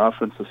talk on the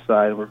offensive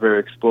side. We're very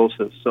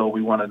explosive, so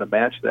we wanted to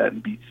match that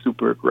and be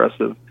super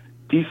aggressive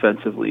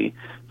defensively,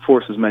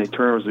 force as many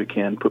turnovers as we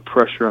can, put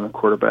pressure on the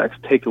quarterbacks,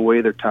 take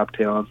away their top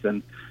talents,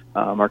 and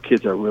our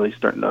kids are really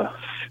starting to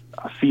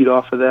feed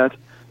off of that.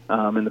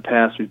 In the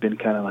past, we've been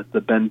kind of like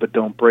the bend but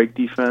don't break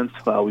defense.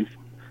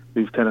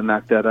 We've kind of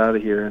knocked that out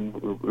of here, and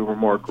we were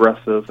more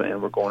aggressive,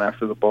 and we're going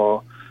after the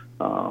ball.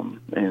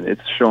 And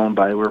it's shown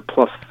by we're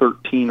plus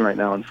 13 right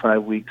now in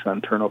 5 weeks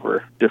on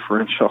turnover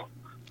differential.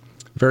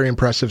 Very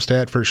impressive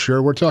stat for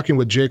sure. We're talking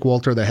with Jake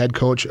Wolter, the head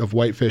coach of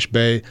Whitefish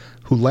Bay,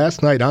 who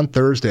last night on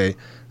Thursday,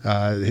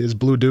 his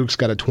Blue Dukes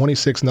got a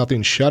 26-0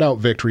 shutout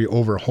victory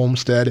over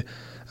Homestead.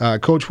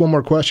 Coach, one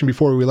more question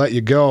before we let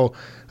you go.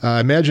 I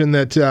imagine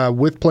that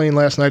with playing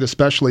last night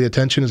especially,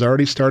 attention has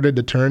already started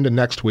to turn to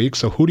next week.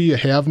 So who do you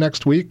have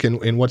next week,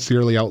 and what's the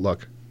early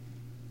outlook?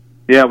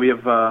 Yeah, we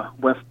have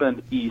West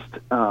Bend East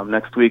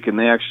next week, and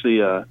they actually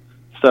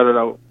started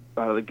out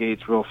of the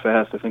gates real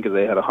fast. I think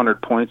they had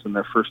 100 points in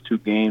their first 2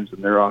 games,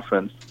 and their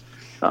offense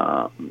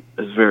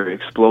is very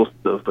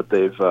explosive, but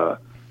they've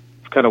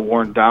kind of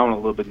worn down a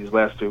little bit these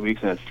last 3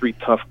 weeks and had 3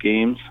 tough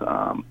games.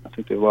 I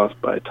think they lost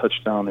by a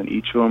touchdown in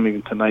each of them.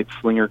 Even tonight,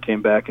 Slinger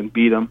came back and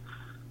beat them.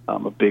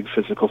 A big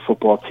physical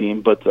football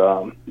team, but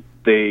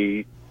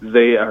they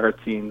are a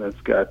team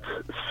that's got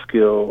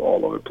skill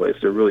all over the place.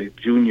 They're really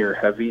junior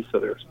heavy, so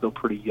they're still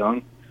pretty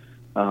young.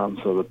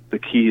 So the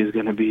key is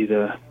going to be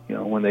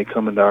when they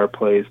come into our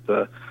place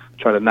to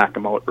try to knock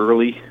them out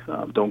early.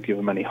 Don't give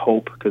them any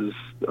hope because,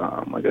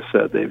 like I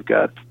said, they've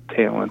got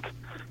talent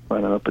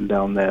running up and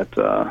down that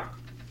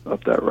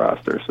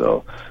roster.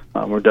 So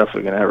we're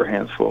definitely going to have our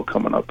hands full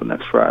coming up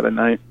next Friday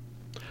night.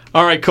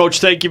 All right,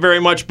 Coach, thank you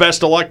very much.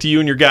 Best of luck to you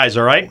and your guys,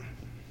 all right?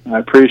 I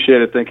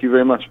appreciate it. Thank you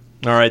very much.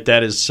 All right,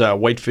 that is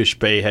Whitefish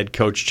Bay head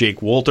coach Jake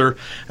Wolter.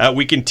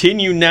 We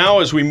continue now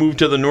as we move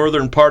to the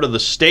northern part of the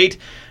state.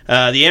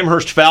 The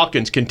Amherst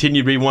Falcons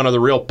continue to be one of the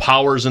real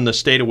powers in the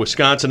state of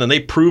Wisconsin, and they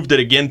proved it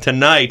again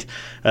tonight.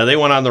 They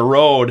went on the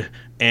road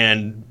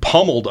and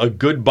pummeled a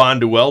good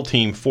Bonduelle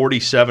team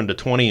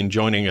 47-20, and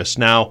joining us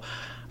now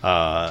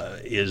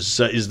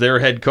is their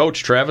head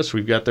coach, Travis.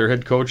 We've got their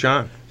head coach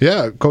on.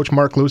 Yeah, Coach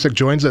Mark Lusick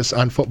joins us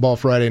on Football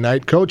Friday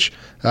Night. Coach,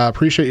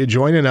 appreciate you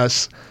joining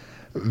us.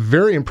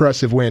 Very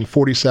impressive win,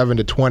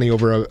 47-20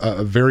 over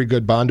a very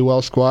good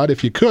Bonduelle squad.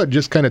 If you could,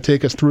 just kind of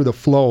take us through the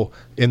flow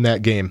in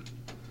that game.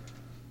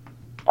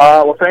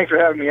 Well, thanks for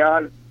having me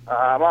on.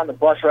 I'm on the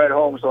bus ride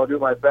home, so I'll do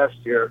my best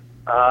here.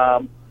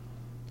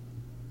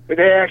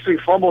 They actually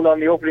fumbled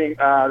on the opening,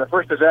 the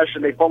first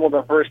possession. They fumbled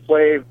the first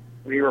play.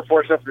 We were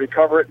forced enough to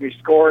recover it, and we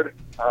scored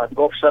to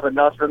go up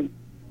 7-0.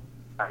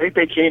 I think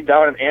they came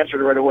down and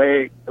answered right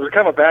away. It was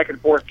kind of a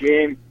back-and-forth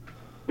game.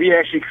 We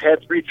actually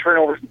had 3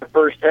 turnovers in the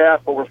first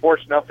half, but we're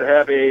fortunate enough to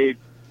have a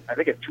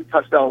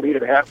 2-touchdown lead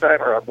at halftime,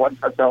 or a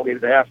 1-touchdown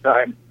lead at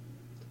halftime.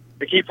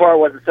 The key part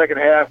was the second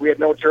half. We had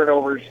no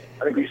turnovers.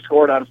 I think we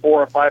scored on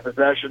 4 or 5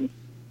 possessions,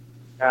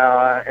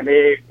 and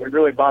we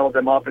really bottled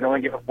them up and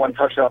only gave up 1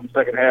 touchdown in the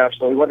second half.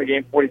 So we won the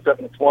game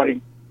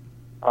 47-20.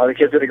 The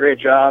kids did a great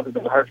job. It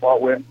was a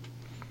hard-fought win.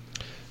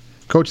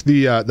 Coach,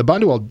 the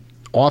Bonduelle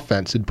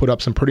offense had put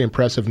up some pretty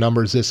impressive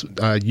numbers this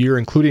year,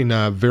 including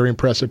a very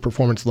impressive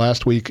performance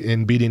last week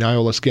in beating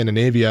Iola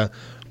Scandinavia.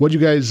 What did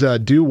you guys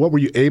do? What were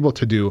you able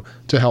to do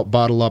to help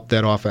bottle up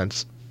that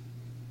offense?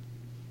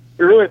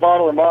 We really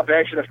bottled them up.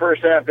 Actually, the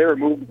first half, they were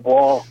moving the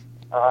ball.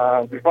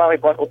 We finally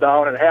buckled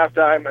down at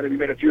halftime, and then we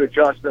made a few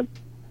adjustments.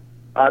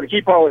 The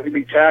key part was to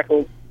be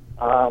tackled.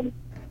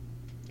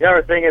 the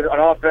other thing is on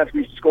offense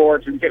we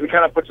scored, so we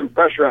kind of put some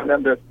pressure on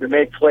them to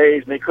make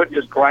plays, and they couldn't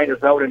just grind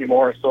us out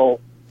anymore. So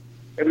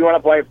maybe we went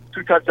up by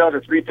 2 touchdowns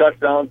or 3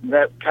 touchdowns, and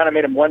that kind of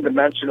made them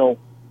one-dimensional.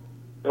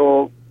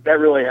 So that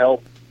really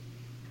helped.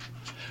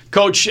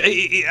 Coach,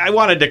 I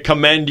wanted to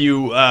commend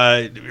you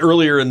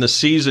earlier in the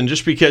season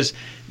just because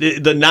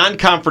the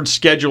non-conference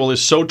schedule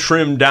is so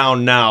trimmed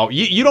down now.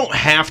 You don't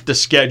have to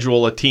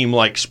schedule a team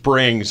like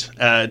Springs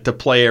to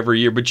play every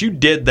year, but you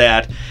did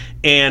that.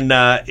 And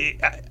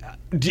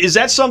is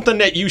that something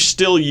that you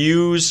still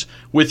use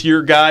with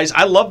your guys?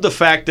 I love the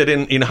fact that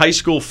in high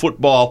school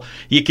football,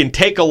 you can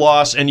take a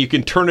loss and you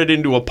can turn it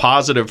into a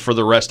positive for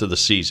the rest of the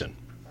season.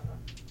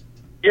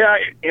 Yeah,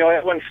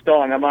 that one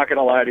stung. I'm not going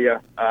to lie to you.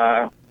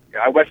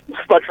 I much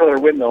rather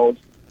win those.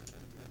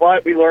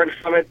 But we learned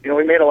from it.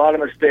 We made a lot of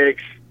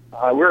mistakes.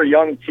 We're a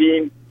young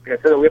team. Like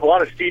I said, we have a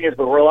lot of seniors,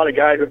 but we're a lot of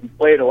guys who have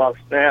played a lot of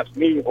snaps,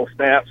 meaningful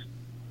snaps.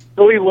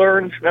 So we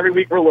learned. Every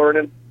week we're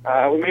learning.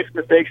 We made some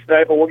mistakes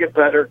tonight, but we'll get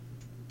better.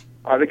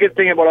 The good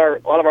thing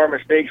about a lot of our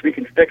mistakes, we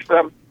can fix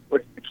them,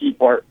 which is the key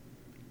part.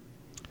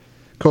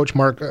 Coach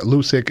Mark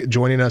Lusick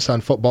joining us on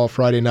Football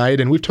Friday Night,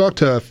 and we've talked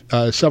to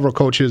several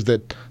coaches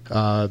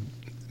that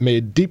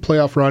made deep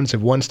playoff runs,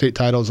 have won state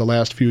titles the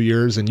last few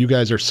years, and you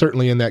guys are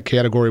certainly in that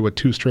category with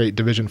 2 straight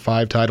Division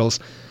V titles.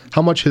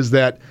 How much has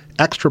that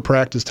extra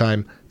practice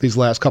time these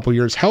last couple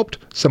years helped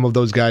some of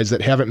those guys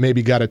that haven't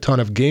maybe got a ton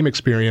of game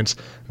experience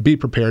be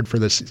prepared for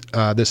this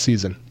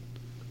season?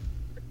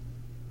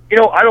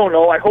 I don't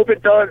know. I hope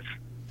it does.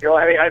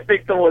 I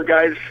think some of those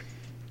guys,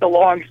 it's a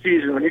long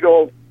season. When you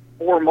go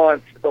 4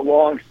 months, it's a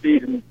long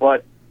season,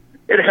 but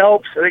it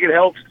helps. I think it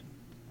helps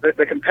the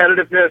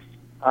competitiveness.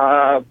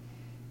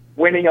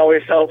 Winning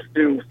always helps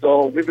too.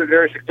 So we've been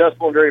very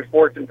successful and very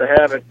fortunate to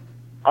have it.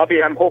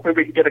 I'm hoping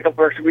we can get a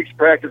couple extra weeks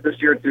practice this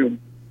year too.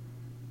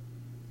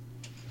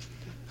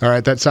 All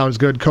right, that sounds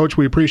good. Coach,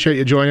 we appreciate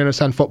you joining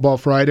us on Football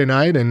Friday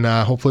Night, and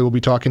hopefully we'll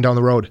be talking down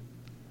the road.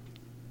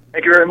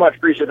 Thank you very much.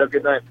 Appreciate it. Have a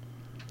good night.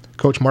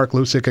 Coach Mark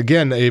Lusick,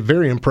 again, a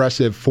very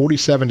impressive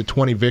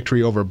 47-20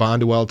 victory over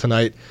Bonduel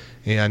tonight.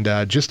 And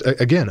just,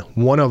 again,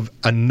 one of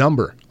a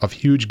number of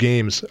huge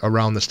games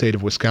around the state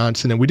of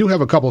Wisconsin. And we do have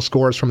a couple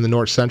scores from the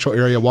North Central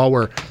area while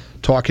we're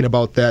talking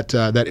about that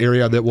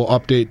area that we'll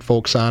update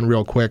folks on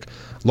real quick.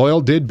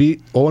 Loyal did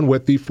beat Owen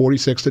Whitby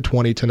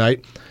 46-20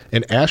 tonight.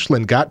 And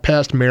Ashland got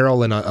past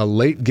Merrill in a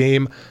late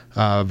game,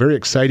 very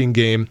exciting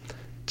game,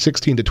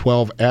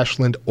 16-12,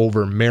 Ashland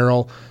over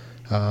Merrill.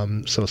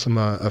 So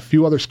a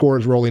few other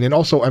scores rolling in.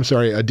 Also,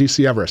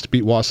 DC Everest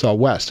beat Wausau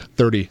West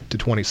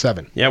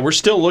 30-27. Yeah, we're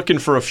still looking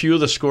for a few of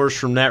the scores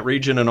from that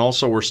region, and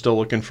also we're still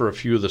looking for a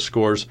few of the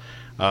scores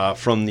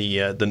from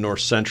the North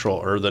Central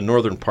or the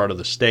northern part of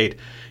the state.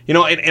 And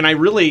I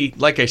really,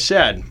 like I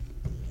said,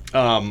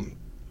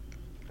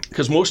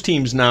 because most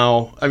teams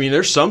now,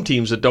 there's some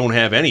teams that don't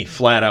have any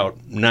flat-out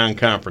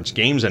non-conference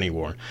games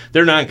anymore.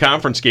 Their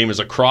non-conference game is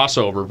a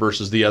crossover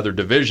versus the other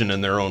division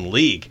in their own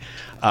league.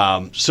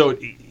 So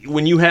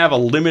when you have a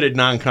limited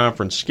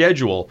non-conference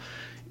schedule,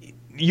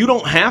 you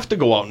don't have to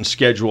go out and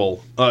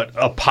schedule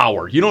a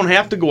power. You don't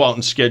have to go out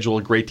and schedule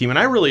a great team. And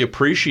I really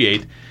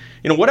appreciate,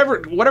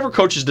 whatever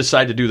coaches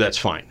decide to do, that's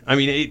fine.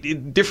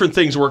 Different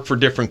things work for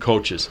different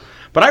coaches.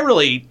 But I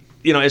really,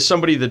 as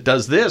somebody that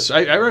does this,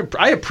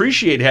 I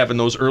appreciate having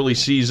those early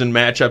season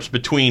matchups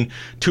between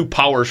 2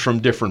 powers from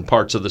different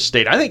parts of the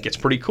state. I think it's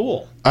pretty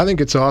cool. I think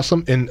it's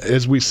awesome. And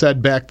as we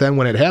said back then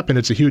when it happened,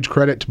 it's a huge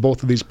credit to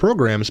both of these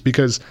programs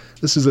because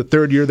this is the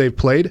 3rd year they've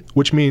played,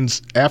 which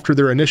means after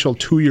their initial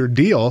 2-year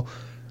deal,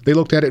 they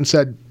looked at it and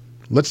said,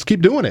 let's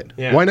keep doing it.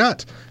 Yeah. Why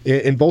not?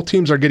 And both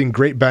teams are getting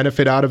great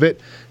benefit out of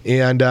it.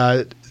 And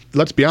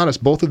let's be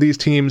honest, both of these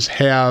teams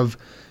have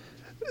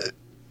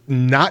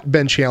not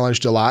been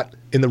challenged a lot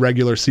in the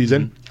regular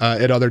season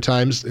at other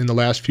times in the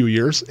last few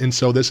years. And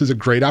so this is a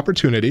great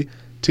opportunity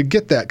to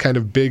get that kind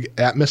of big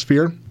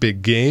atmosphere,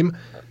 big game,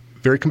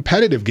 very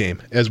competitive game,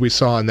 as we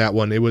saw in that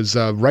one. It was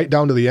right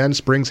down to the end.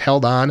 Springs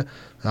held on,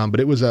 but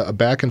it was a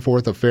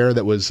back-and-forth affair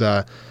that was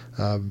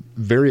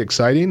very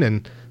exciting.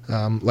 And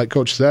like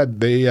Coach said,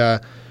 they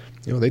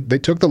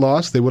took the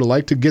loss. They would have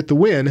liked to get the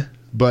win,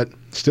 but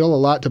still a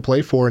lot to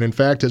play for. And in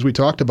fact, as we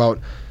talked about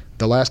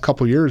the last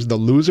couple years, the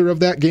loser of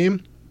that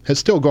game has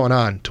still gone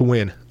on to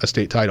win a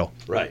state title.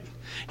 Right.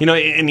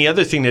 And the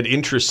other thing that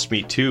interests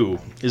me, too,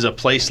 is a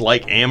place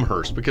like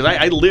Amherst, because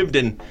I lived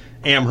in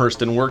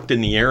Amherst and worked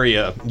in the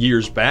area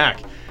years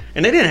back,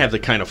 and they didn't have the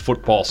kind of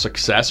football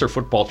success or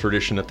football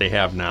tradition that they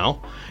have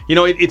now.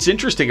 It's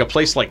interesting, a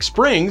place like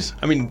Springs,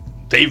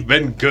 they've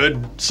been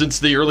good since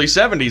the early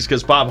 70s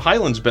because Bob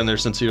Hyland's been there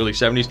since the early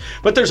 70s,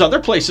 but there's other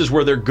places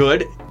where they're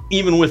good,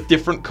 even with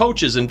different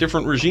coaches and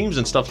different regimes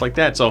and stuff like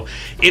that. So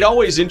it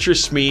always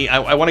interests me.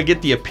 I want to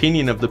get the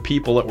opinion of the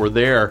people that were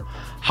there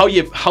how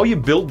you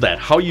build that,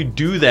 how you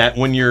do that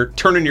when you're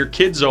turning your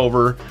kids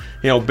over,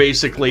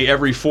 basically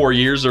every 4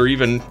 years, or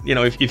even,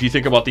 if you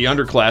think about the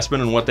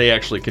underclassmen and what they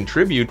actually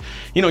contribute,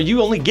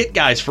 you only get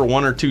guys for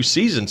 1 or 2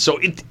 seasons. So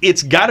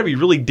it's got to be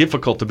really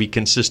difficult to be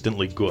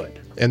consistently good.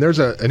 And there's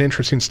an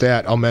interesting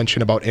stat I'll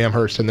mention about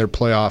Amherst and their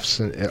playoffs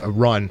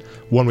run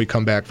when we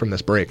come back from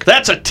this break.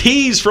 That's a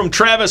tease from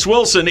Travis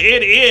Wilson.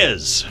 It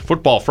is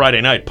Football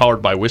Friday Night,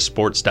 powered by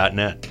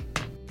WisSports.net.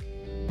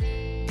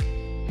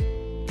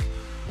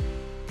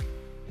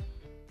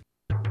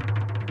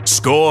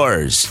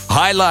 Scores,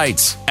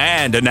 highlights,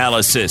 and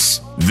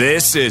analysis.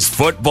 This is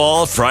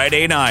Football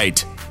Friday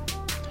Night.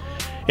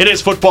 It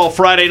is Football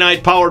Friday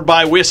Night, powered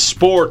by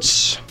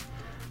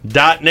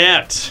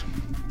WisSports.net.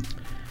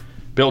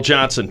 Bill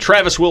Johnson,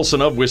 Travis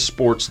Wilson of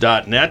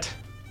WisSports.net.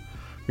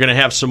 We're going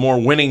to have some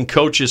more winning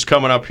coaches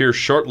coming up here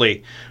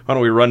shortly. Why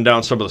don't we run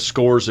down some of the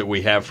scores that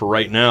we have for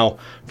right now.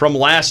 From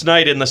last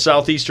night in the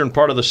southeastern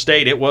part of the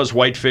state, it was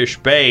Whitefish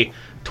Bay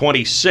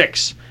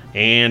 26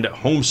 and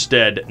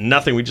Homestead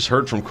nothing. We just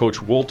heard from Coach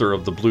Wolter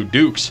of the Blue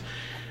Dukes.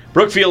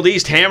 Brookfield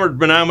East hammered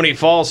Menominee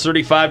Falls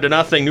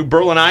 35-0. New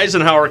Berlin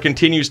Eisenhower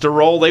continues to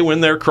roll. They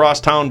win their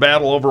crosstown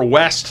battle over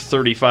West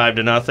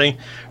 35-0.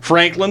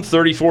 Franklin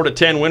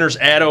 34-10 winners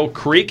at Oak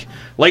Creek.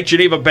 Lake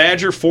Geneva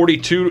Badger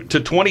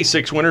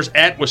 42-26 winners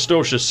at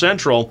Westosha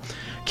Central.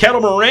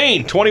 Kettle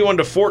Moraine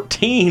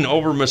 21-14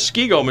 over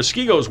Muskego.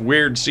 Muskego's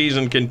weird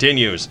season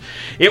continues.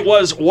 It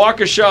was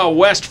Waukesha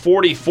West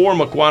 44,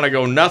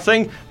 Mukwonago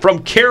nothing.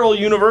 From Carroll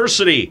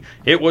University,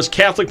 it was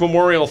Catholic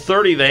Memorial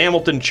 30, the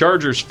Hamilton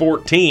Chargers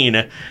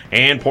 14,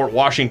 and Port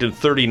Washington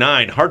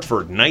 39,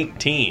 Hartford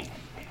 19.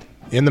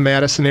 In the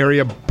Madison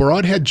area,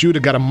 Broadhead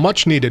Judah got a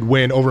much-needed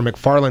win over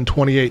McFarland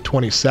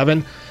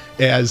 28-27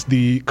 as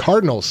the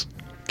Cardinals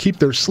keep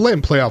their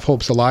slim playoff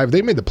hopes alive.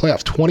 They made the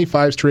playoffs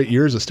 25 straight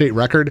years, a state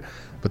record,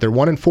 but they're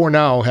 1-4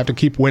 now, have to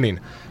keep winning.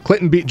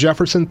 Clinton beat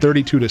Jefferson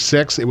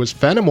 32-6. It was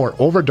Fenimore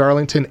over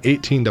Darlington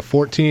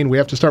 18-14. We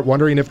have to start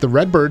wondering if the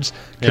Redbirds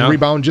can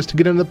rebound just to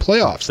get into the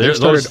playoffs. They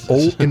started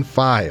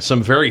 0-5.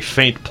 Some very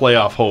faint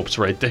playoff hopes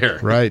right there.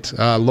 Right.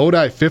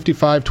 Lodi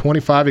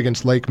 55-25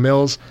 against Lake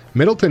Mills.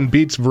 Middleton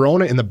beats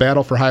Verona in the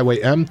battle for Highway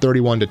M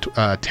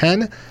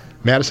 31-10.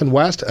 Madison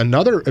West,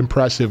 another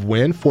impressive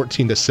win,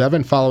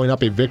 14-7, following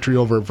up a victory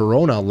over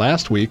Verona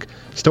last week.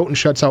 Stoughton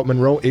shuts out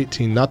Monroe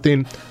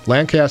 18-0.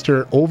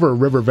 Lancaster over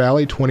River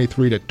Valley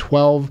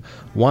 23-12.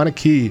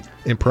 Wanakee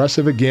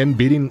impressive again,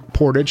 beating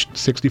Portage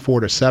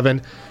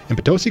 64-7. And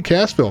Potosi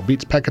Cassville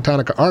beats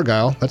Pecatonica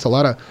Argyle. That's a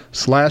lot of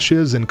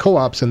slashes and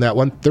co-ops in that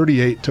one,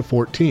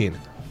 38-14.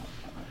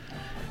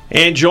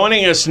 And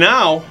joining us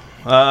now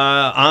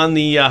on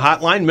the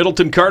hotline,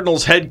 Middleton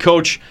Cardinals head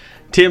coach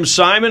Tim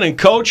Simon. And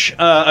Coach,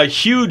 a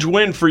huge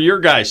win for your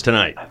guys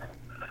tonight.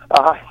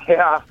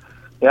 Yeah,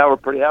 we're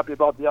pretty happy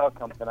about the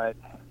outcome tonight.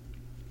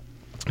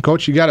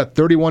 Coach, you got a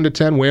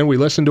 31-10 win. We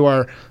listened to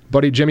our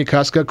buddy Jimmy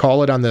Kuska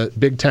call it on the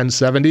Big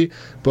 1070.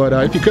 But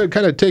if you could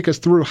kind of take us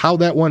through how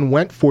that one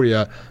went for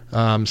you.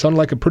 Sounded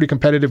like a pretty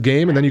competitive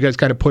game, and then you guys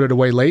kind of put it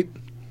away late.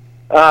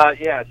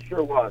 Yeah, it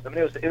sure was. I mean,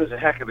 it was a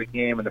heck of a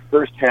game. In the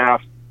first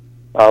half,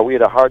 we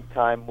had a hard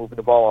time moving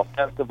the ball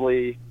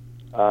offensively.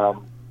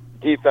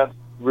 Defense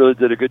really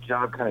did a good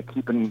job kind of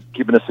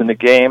keeping us in the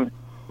game.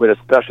 We had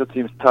a special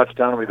teams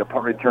touchdown. We had a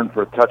punt return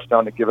for a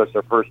touchdown to give us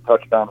our first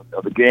touchdown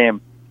of the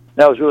game.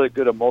 That was really a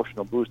good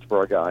emotional boost for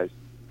our guys.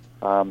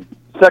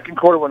 Second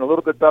quarter went a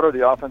little bit better.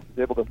 The offense was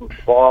able to move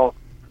the ball.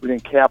 We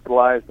didn't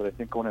capitalize, but I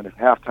think going into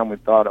halftime we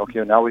thought,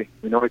 okay, now we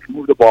know we can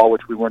move the ball,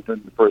 which we weren't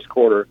in the first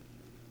quarter.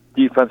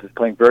 Defense is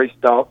playing very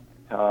stout.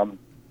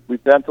 We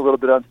bent a little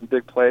bit on some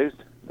big plays,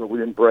 but we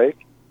didn't break.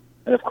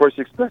 And, of course,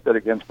 you expect that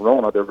against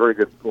Verona. They're a very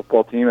good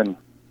football team, and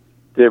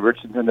Dave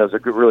Richardson does a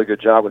really good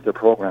job with their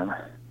program.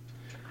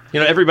 You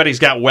know, everybody's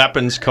got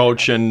weapons,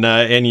 Coach, and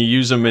you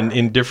use them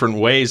in different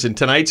ways. In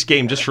tonight's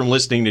game, just from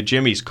listening to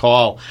Jimmy's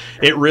call,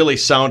 it really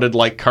sounded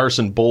like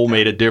Carson Bull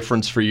made a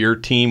difference for your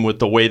team with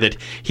the way that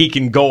he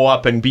can go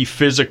up and be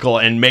physical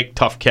and make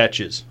tough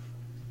catches.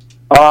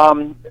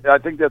 I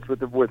think that's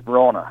with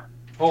Verona.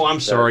 Oh, I'm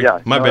sorry.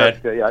 My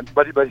bad.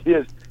 But he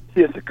is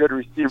a good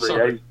receiver.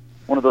 Yeah, he's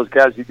one of those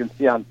guys you can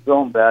see on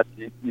film that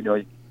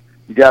you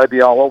got to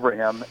be all over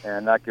him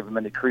and not give him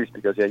any crease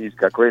because he's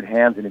got great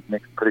hands and he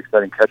makes pretty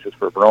exciting catches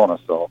for Verona.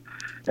 So,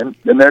 and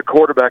their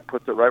quarterback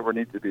puts it right where it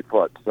needs to be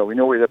put. So we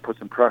know we had to put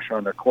some pressure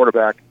on their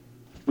quarterback.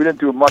 We didn't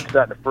do much of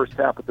that in the first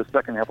half, but the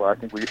second half, I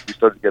think we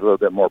started to get a little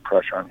bit more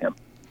pressure on him.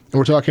 And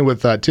we're talking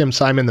with Tim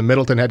Simon, the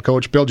Middleton head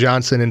coach. Bill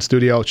Johnson in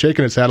studio,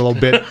 shaking his head a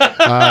little bit.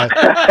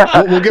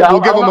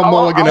 We'll give him a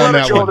mulligan on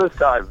that one. This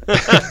time.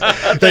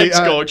 Thanks,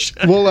 Coach.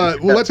 Well,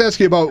 let's ask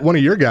you about one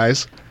of your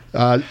guys.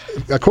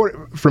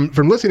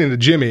 From listening to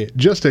Jimmy,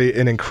 just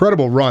an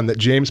incredible run that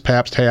James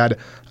Pabst had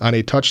on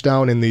a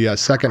touchdown in the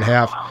second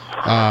half.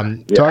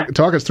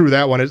 Talk us through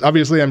that one.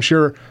 Obviously, I'm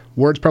sure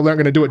words probably aren't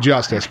going to do it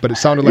justice, but it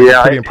sounded like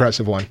a pretty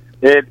impressive one.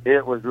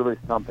 It was really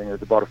something. It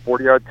was about a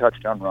 40-yard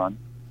touchdown run.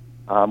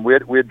 We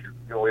had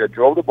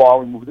drove the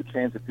ball, we moved the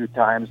chains a few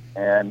times,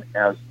 and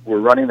as we're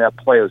running that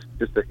play, it was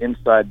just an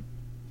inside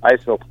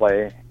ISO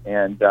play,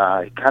 and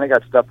he kind of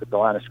got stuffed at the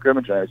line of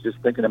scrimmage. And I was just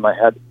thinking in my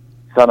head,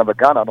 son of a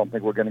gun, I don't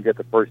think we're going to get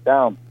the first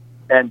down.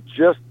 And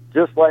just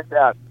like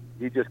that,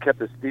 he just kept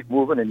his feet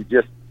moving, and he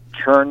just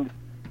churned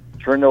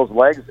those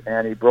legs,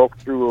 and he broke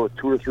through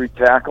 2 or 3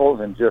 tackles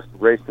and just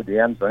raced to the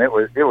end zone. It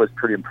was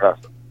pretty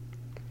impressive.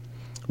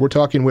 We're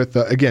talking with,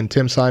 again,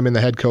 Tim Simon, the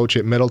head coach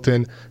at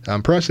Middleton.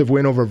 Impressive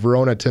win over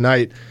Verona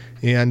tonight.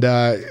 And,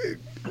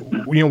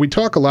 we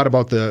talk a lot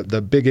about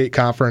the Big 8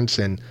 conference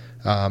and,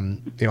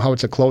 how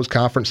it's a closed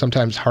conference,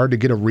 sometimes hard to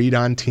get a read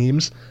on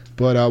teams.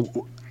 But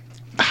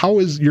how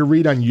is your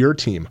read on your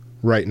team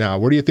right now?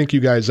 Where do you think you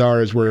guys are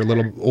as we're a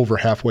little over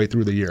halfway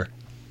through the year?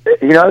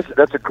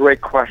 That's a great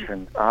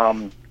question.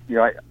 I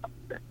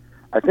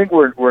think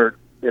we're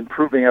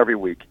improving every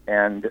week,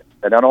 and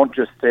I don't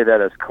just say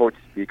that as coach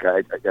speak.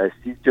 I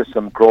see just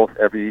some growth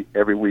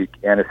every week,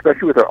 and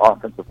especially with our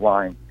offensive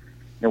line.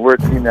 We're a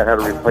team that had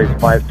to replace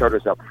 5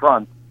 starters up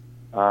front.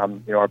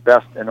 Our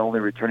best and only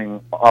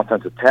returning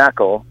offensive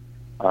tackle,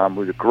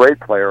 who's a great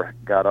player,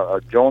 got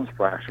a Jones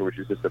fracture, which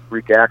is just a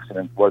freak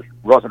accident.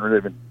 Wasn't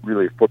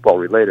really football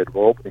related.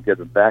 We're hoping to get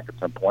him back at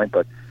some point,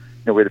 but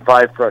we had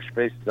 5 fresh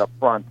faces up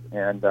front,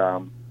 and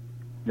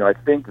I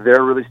think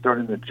they're really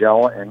starting to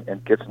gel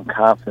and get some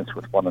confidence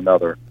with one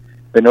another.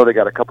 They know they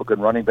got a couple good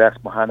running backs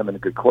behind them and a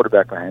good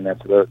quarterback behind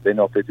that, so they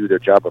know if they do their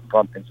job up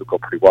front, things will go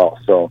pretty well.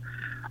 So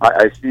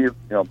I see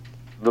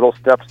little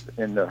steps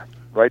in the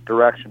right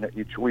direction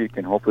each week,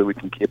 and hopefully we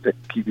can keep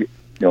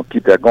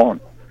that going.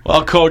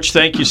 Well, Coach,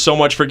 thank you so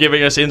much for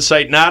giving us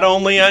insight not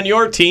only on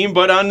your team,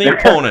 but on the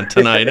opponent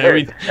tonight.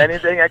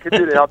 Anything I can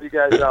do to help you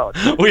guys out.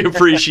 We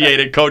appreciate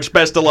it, Coach.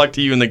 Best of luck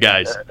to you and the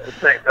guys.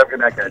 Thanks. Have a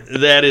good night, guys.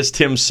 That is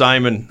Tim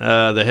Simon,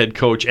 the head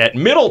coach at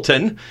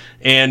Middleton.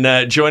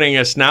 And joining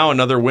us now,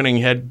 another winning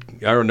head.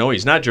 Or no,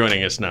 he's not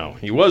joining us now.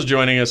 He was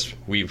joining us.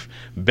 We've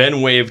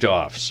been waved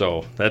off.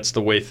 So that's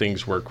the way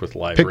things work with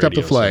live radio. Picked up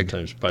the flag.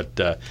 Sometimes. But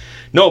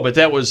but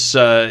that was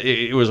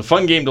it was a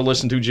fun game to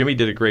listen to. Jimmy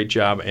did a great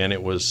job, and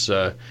it was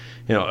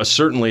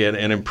certainly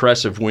an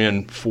impressive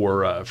win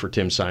for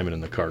Tim Simon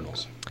and the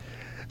Cardinals.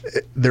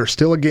 They're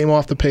still a game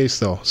off the pace,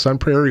 though. Sun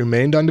Prairie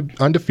remained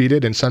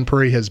undefeated, and Sun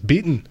Prairie has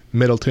beaten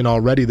Middleton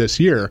already this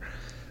year.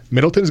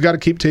 Middleton's got to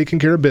keep taking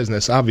care of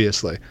business,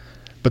 obviously,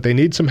 but they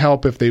need some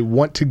help if they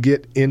want to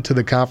get into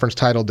the conference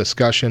title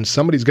discussion.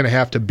 Somebody's going to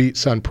have to beat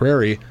Sun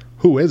Prairie.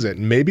 Who is it?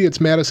 Maybe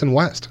it's Madison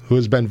West, who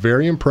has been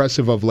very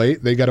impressive of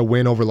late. They got a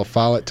win over La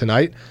Follette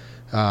tonight.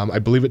 I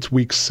believe it's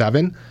week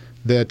 7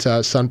 that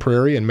Sun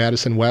Prairie and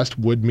Madison West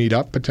would meet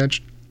up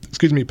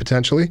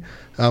potentially.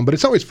 But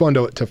it's always fun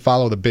to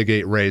follow the Big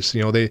 8 race.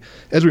 They,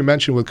 as we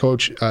mentioned with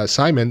Coach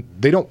Simon,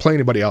 they don't play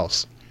anybody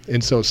else.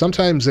 And so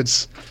sometimes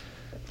it's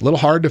a little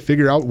hard to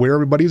figure out where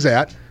everybody's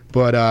at.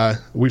 But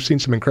we've seen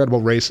some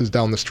incredible races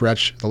down the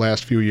stretch the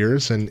last few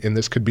years, and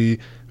this could be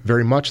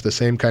very much the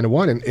same kind of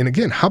one. And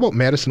again, how about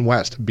Madison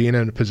West being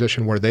in a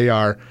position where they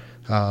are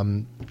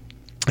at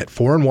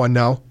 4-1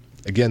 now?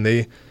 Again,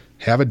 they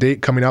have a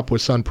date coming up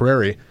with Sun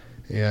Prairie,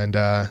 and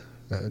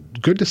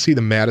good to see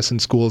the Madison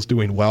schools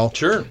doing well.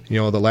 Sure.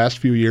 The last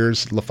few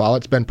years, La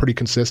Follette's been pretty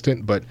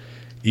consistent, but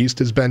East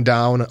has been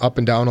up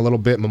and down a little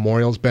bit.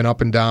 Memorial's been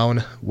up and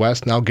down.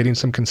 West now getting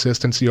some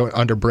consistency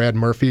under Brad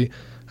Murphy.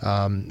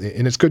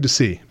 And it's good to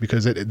see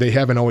because they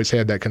haven't always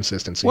had that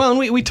consistency. Well,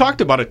 and we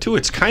talked about it too.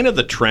 It's kind of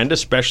the trend,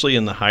 especially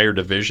in the higher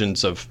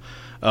divisions of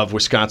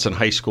Wisconsin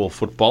high school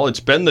football. It's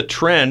been the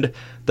trend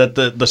that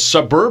the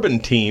suburban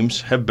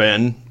teams have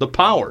been the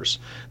powers.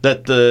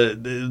 That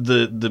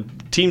the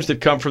teams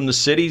that come from the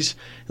cities,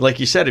 like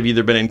you said, have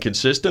either been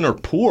inconsistent or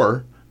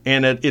poor.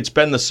 And it's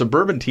been the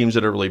suburban teams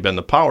that have really been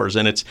the powers.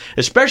 And it's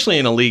especially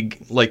in a league,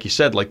 like you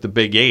said, like the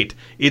Big 8,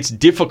 it's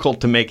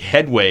difficult to make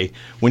headway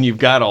when you've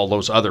got all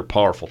those other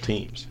powerful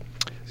teams.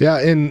 Yeah,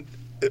 and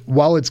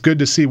while it's good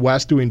to see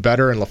West doing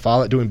better and La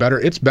Follette doing better,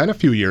 it's been a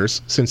few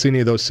years since any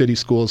of those city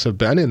schools have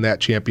been in that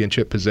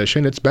championship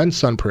position. It's been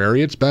Sun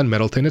Prairie, it's been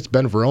Middleton, it's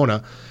been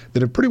Verona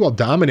that have pretty well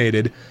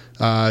dominated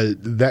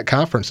that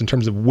conference in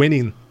terms of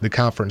winning the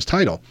conference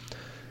title.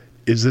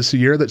 Is this a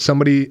year that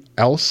somebody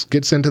else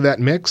gets into that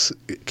mix?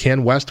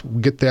 Can West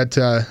get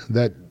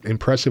that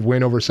impressive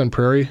win over Sun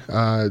Prairie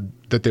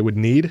that they would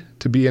need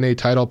to be in a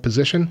title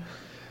position?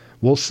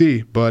 We'll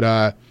see.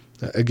 But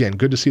again,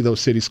 good to see those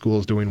city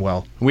schools doing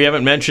well. We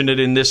haven't mentioned it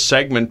in this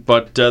segment,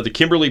 but the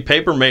Kimberly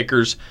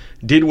Papermakers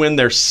did win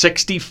their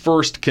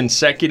 61st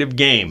consecutive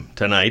game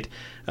tonight.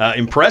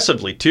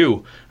 Impressively,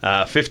 too,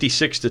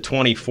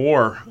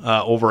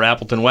 56-24 over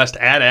Appleton West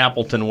at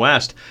Appleton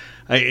West.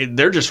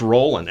 They're just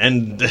rolling,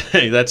 and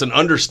that's an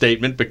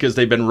understatement because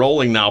they've been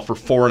rolling now for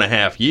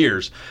 4.5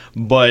 years.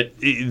 But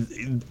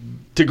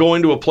to go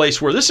into a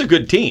place where this is a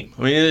good team,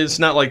 I mean, it's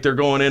not like they're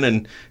going in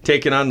and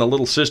taking on the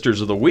Little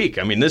Sisters of the Week.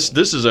 I mean, this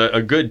is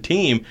a good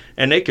team,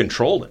 and they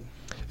controlled it.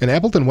 And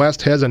Appleton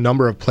West has a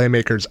number of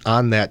playmakers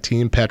on that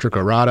team. Patrick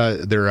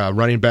Arata, their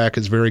running back,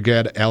 is very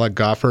good. Alec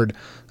Gofford,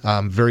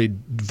 very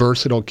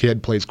versatile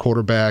kid, plays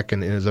quarterback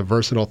and is a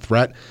versatile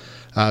threat.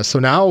 So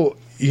now,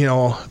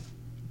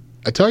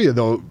 I tell you,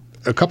 though,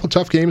 a couple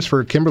tough games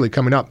for Kimberly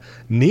coming up.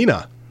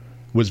 Neenah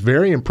was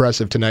very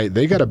impressive tonight.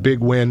 They got a big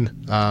win,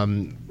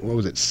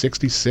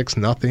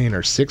 66-0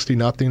 or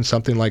 60-0,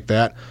 something like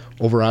that,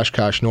 over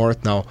Oshkosh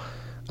North. Now,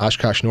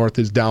 Oshkosh North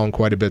is down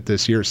quite a bit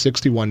this year.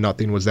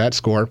 61-0 was that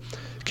score.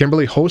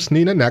 Kimberly hosts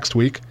Neenah next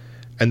week,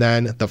 and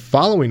then the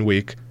following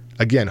week,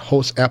 again,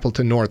 hosts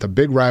Appleton North, a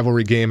big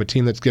rivalry game, a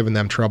team that's given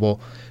them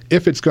trouble.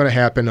 If it's going to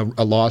happen,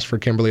 a loss for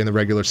Kimberly in the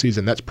regular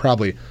season, that's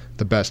probably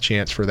the best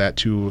chance for that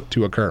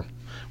to occur.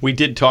 We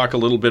did talk a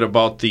little bit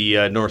about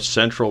the North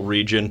Central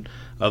region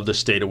of the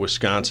state of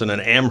Wisconsin,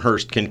 and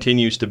Amherst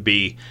continues to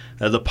be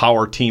the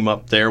power team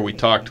up there. We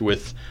talked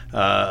with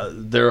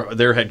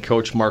their head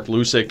coach, Mark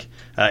Lusick,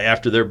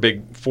 after their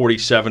big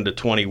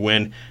 47-20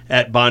 win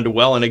at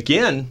Bondwell. And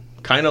again,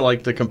 kind of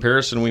like the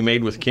comparison we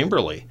made with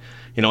Kimberly.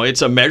 You know,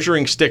 it's a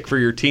measuring stick for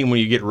your team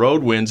when you get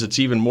road wins. It's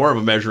even more of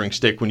a measuring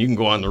stick when you can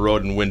go on the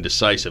road and win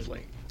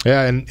decisively.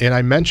 Yeah, and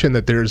I mentioned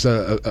that there's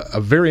a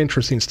very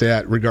interesting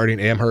stat regarding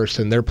Amherst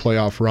and their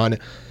playoff run.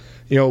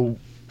 You know,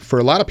 for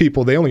a lot of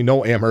people, they only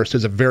know Amherst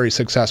as a very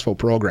successful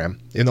program.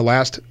 In the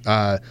last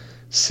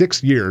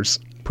 6 years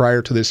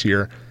prior to this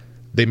year,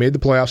 they made the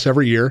playoffs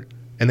every year,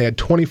 and they had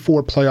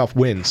 24 playoff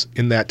wins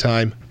in that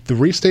time.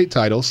 3 state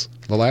titles,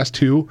 the last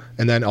 2,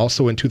 and then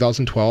also in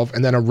 2012,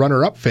 and then a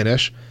runner-up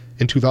finish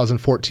in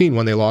 2014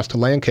 when they lost to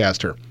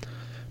Lancaster.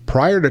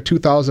 Prior to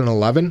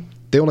 2011,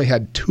 they only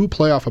had 2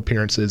 playoff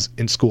appearances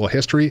in school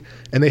history,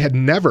 and they had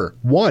never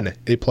won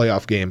a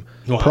playoff game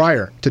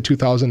prior to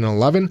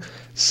 2011.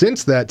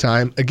 Since that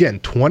time, again,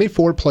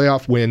 24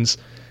 playoff wins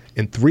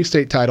in 3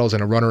 state titles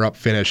and a runner-up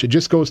finish. It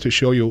just goes to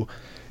show you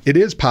it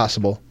is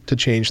possible to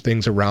change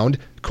things around.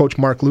 Coach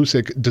Mark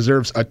Lusick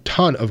deserves a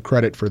ton of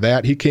credit for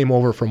that. He came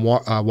over from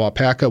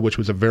Wapaka, which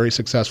was a very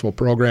successful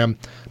program.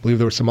 I believe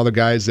there were some other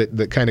guys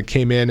that kind of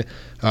came in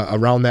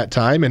around that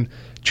time and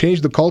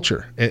changed the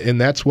culture, and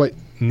that's what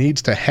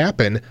needs to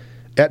happen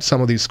at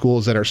some of these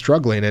schools that are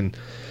struggling. And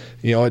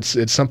you know,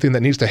 it's something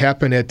that needs to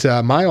happen at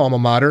my alma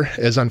mater,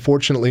 as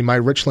unfortunately my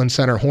Richland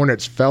Center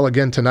Hornets fell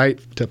again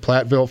tonight to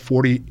Platteville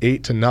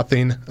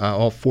 48-0,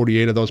 all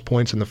 48 of those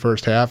points in the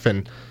first half,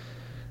 and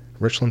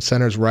Richland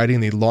Center's riding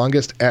the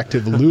longest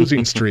active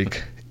losing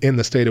streak in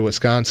the state of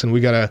Wisconsin. We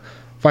got to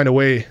find a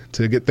way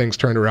to get things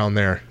turned around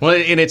there. Well,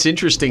 and it's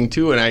interesting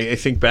too, and I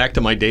think back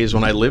to my days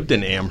when I lived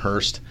in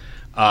Amherst.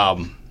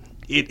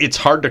 It's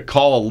hard to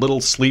call a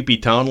little sleepy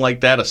town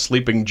like that a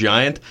sleeping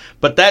giant,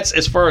 but that's,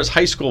 as far as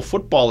high school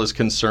football is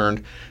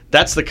concerned,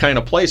 that's the kind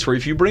of place where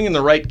if you bring in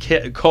the right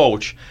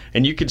coach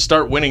and you can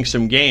start winning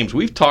some games.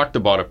 We've talked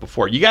about it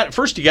before. You got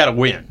to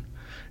win.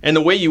 And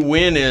the way you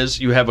win is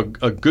you have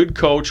a good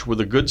coach with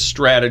a good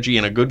strategy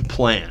and a good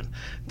plan.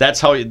 That's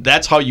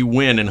how you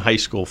win in high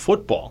school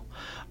football.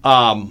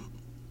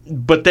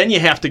 But then you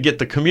have to get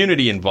the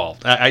community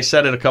involved. I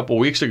said it a couple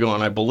weeks ago,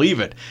 and I believe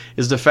it,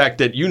 is the fact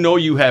that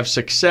you have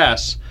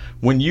success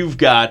when you've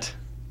got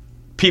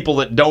people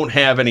that don't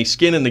have any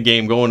skin in the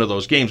game going to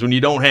those games, when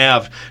you don't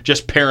have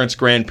just parents,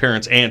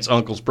 grandparents, aunts,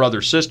 uncles,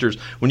 brothers, sisters,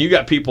 when you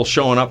got people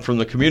showing up from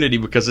the community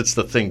because it's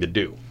the thing to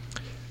do.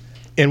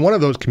 In one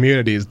of those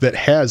communities that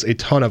has a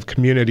ton of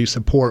community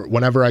support,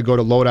 whenever I go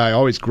to Lodi,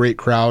 always great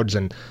crowds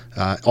and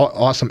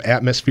awesome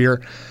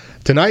atmosphere.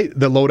 Tonight,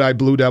 the Lodi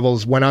Blue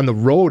Devils went on the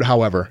road,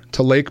 however,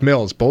 to Lake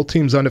Mills. Both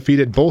teams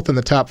undefeated, both in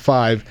the top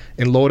 5,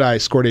 and Lodi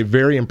scored a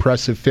very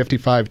impressive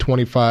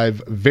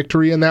 55-25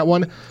 victory in that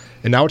one.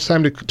 And now it's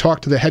time to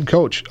talk to the head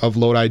coach of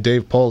Lodi,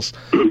 Dave Pulse.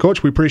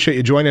 Coach, we appreciate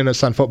you joining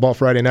us on Football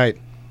Friday Night.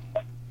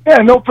 Yeah,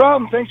 no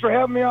problem. Thanks for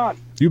having me on.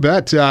 You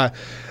bet. It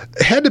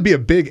had to be a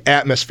big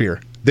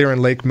atmosphere there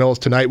in Lake Mills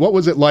tonight. What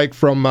was it like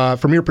from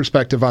your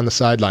perspective on the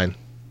sideline?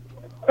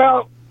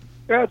 Well,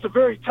 yeah, it's a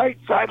very tight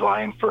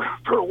sideline for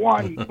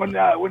one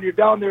when you're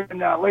down there in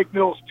Lake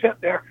Mills pit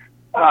there.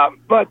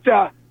 But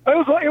it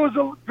was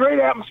a great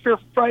atmosphere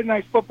for Friday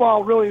Night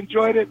Football. Really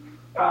enjoyed it.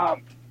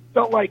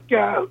 Felt like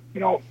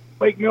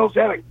Lake Mills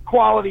had a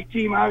quality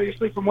team,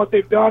 obviously, from what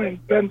they've done,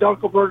 and Ben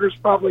Dunkelberger's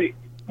probably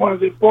one of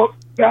the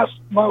best,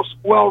 most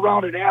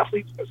well-rounded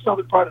athletes in the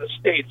southern part of the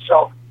state.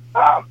 So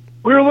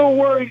we were a little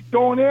worried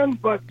going in,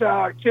 but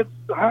kids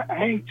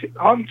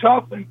hung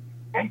tough and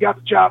got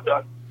the job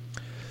done.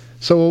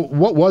 So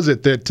what was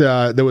it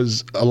that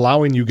was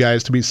allowing you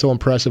guys to be so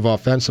impressive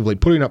offensively,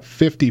 putting up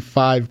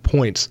 55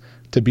 points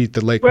to beat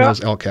the Lake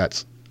Mills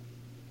Elcats?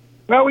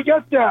 Well, we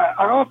got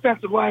our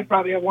offensive line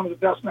probably had one of the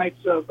best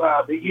nights of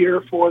the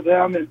year for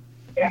them,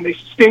 and they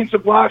sustained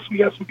some blocks. We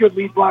got some good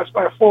lead blocks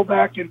by our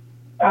fullback, and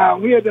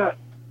we had a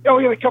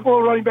couple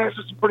of running backs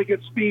with some pretty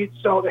good speed.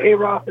 So the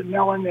Hayroth and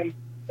Mellon,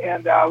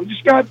 and we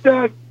just got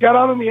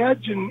out on the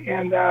edge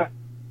and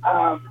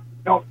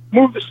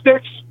moved the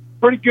sticks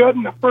pretty good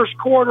in the first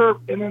quarter,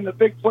 and then the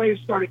big plays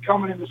started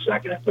coming in the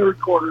second and third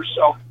quarter.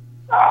 So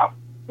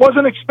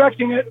wasn't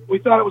expecting it. We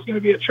thought it was going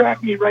to be a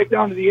track meet right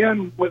down to the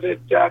end with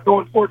it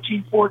going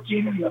 14-14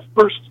 in the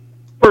first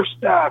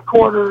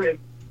quarter, and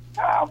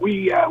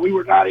we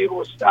were not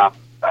able to stop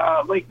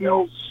Lake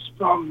Mills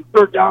from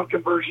third down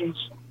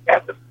conversions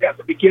at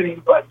the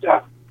beginning. But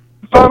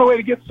we found a way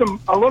to get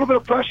a little bit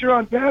of pressure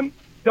on Ben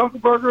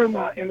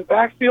Dunkelberger in the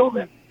backfield,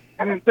 and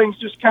then things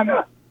just kind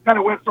of kind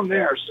of went from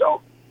there.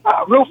 So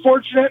real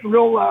fortunate and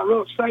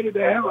real excited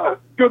to have a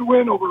good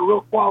win over a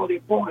real quality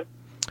opponent.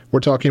 We're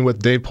talking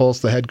with Dave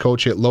Pulse, the head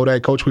coach at Lodi.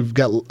 Coach, we've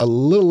got a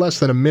little less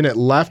than a minute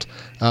left,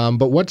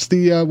 but what's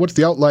the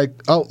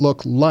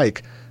outlook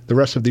like the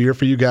rest of the year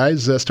for you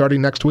guys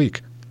starting next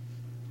week?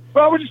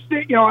 Well, we're just,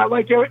 I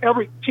like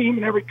every team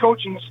and every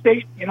coach in the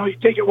state. You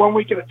take it 1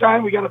 week at a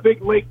time. We got a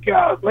big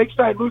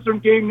Lakeside Lutheran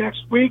game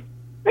next week.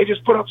 They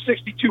just put up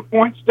 62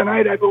 points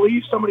tonight, I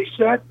believe, somebody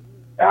said.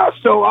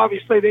 So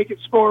obviously they could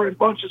score in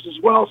bunches as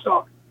well.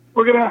 So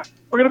we're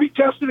gonna be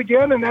tested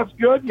again, and that's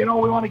good. We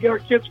want to get our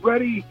kids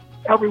ready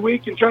every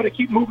week and try to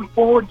keep moving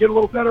forward and get a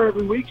little better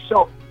every week.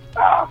 So,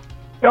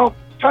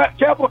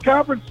 Capital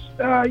Conference,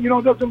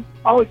 doesn't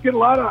always get a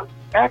lot of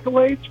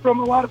accolades from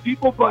a lot of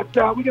people, but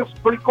we got some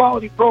pretty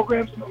quality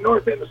programs in the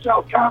North and the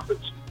South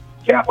Conference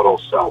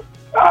Capitals. So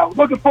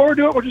looking forward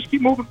to it. We'll just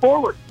keep moving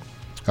forward.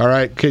 All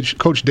right,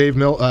 Coach Dave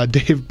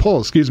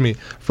Pull,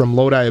 from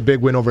Lodi, a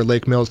big win over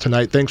Lake Mills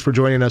tonight. Thanks for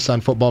joining us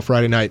on Football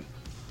Friday Night.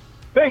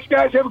 Thanks,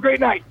 guys. Have a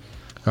great night.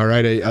 All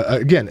right,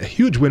 again, a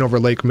huge win over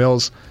Lake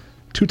Mills.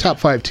 2 top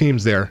 5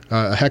 teams there.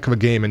 A heck of a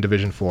game in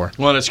Division 4.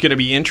 Well, it's going to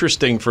be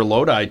interesting for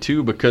Lodi,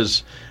 too,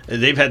 because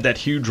they've had that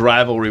huge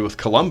rivalry with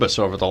Columbus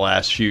over the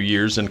last few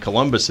years, and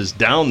Columbus is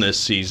down this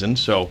season.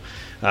 So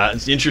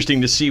it's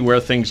interesting to see where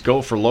things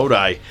go for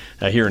Lodi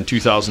here in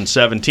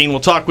 2017.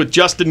 We'll talk with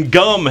Justin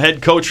Gum,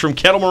 head coach from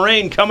Kettle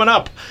Moraine, coming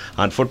up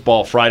on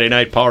Football Friday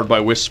Night, powered by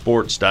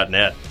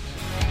WisSports.net.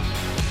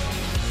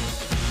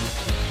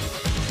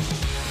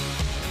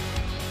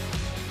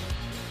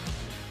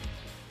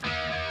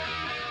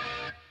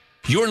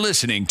 You're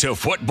listening to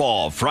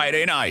Football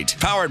Friday Night,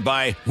 powered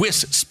by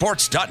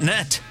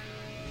WisSports.net.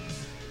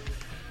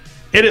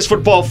 It is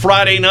Football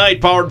Friday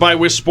Night, powered by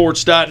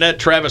WisSports.net.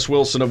 Travis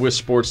Wilson of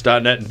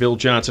WisSports.net and Bill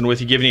Johnson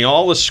with you, giving you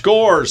all the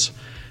scores,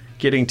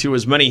 getting to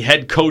as many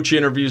head coach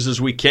interviews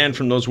as we can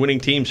from those winning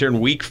teams here in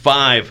Week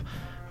 5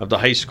 of the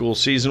high school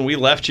season. We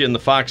left you in the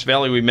Fox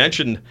Valley. We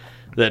mentioned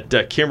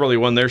that Kimberly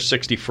won their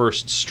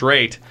 61st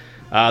straight.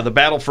 The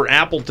battle for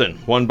Appleton,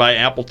 won by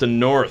Appleton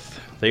North.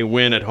 They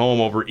win at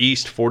home over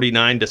East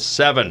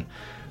 49-7.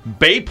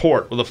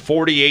 Bayport with a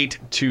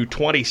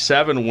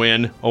 48-27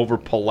 win over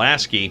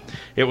Pulaski.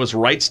 It was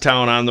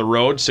Wrightstown on the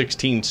road,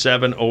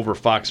 16-7 over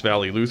Fox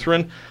Valley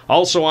Lutheran.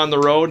 Also on the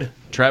road,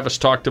 Travis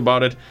talked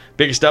about it,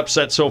 biggest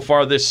upset so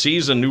far this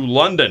season, New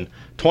London,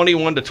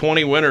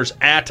 21-20 winners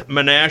at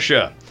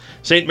Menasha.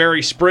 St.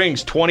 Mary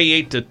Springs,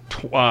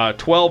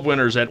 28-12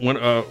 winners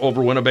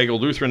over Winnebago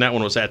Lutheran. That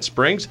one was at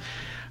Springs.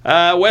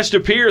 West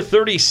Appear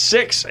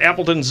 36,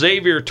 Appleton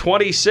Xavier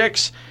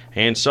 26,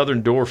 and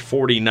Southern Door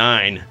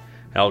 49.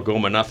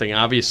 Algoma nothing.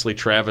 Obviously,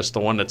 Travis, the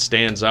one that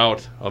stands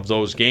out of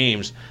those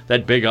games,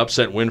 that big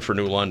upset win for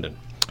New London.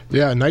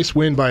 Yeah, a nice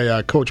win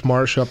by Coach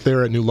Marsh up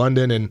there at New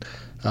London. And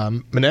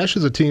Menasha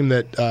is a team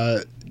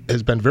that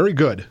has been very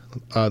good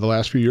the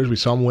last few years. We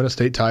saw them win a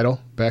state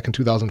title back in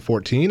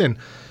 2014. And,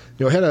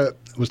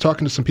 was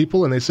talking to some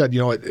people, and they said,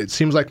 it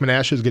seems like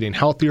Menasha is getting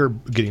healthier,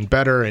 getting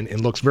better,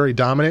 and looks very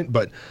dominant.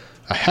 But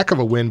a heck of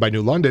a win by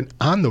New London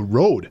on the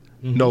road,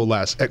 no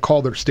less, at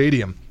Calder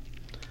Stadium.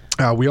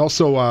 We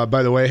also,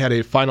 by the way, had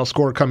a final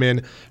score come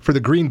in for the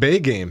Green Bay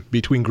game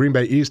between Green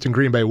Bay East and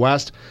Green Bay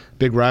West.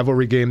 Big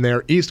rivalry game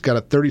there. East got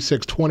a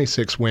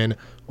 36-26 win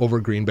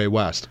over Green Bay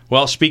West.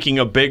 Well, speaking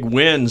of big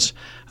wins,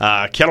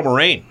 Kettle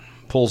Moraine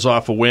pulls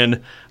off a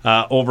win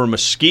over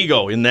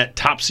Muskego in that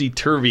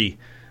topsy-turvy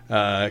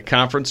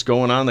conference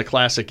going on, the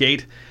Classic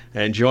 8.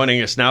 And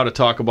joining us now to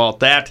talk about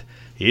that,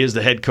 he is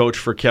the head coach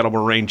for Kettle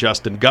Moraine,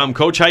 Justin Gum.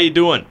 Coach, how you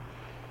doing?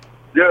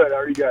 Good. How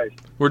are you guys?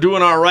 We're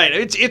doing all right.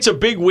 It's a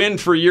big win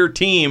for your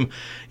team.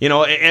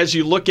 As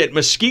you look at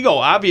Muskego,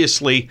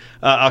 obviously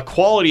a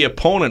quality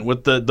opponent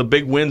with the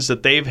big wins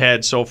that they've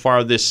had so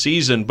far this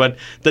season. But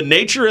the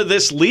nature of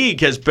this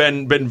league has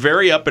been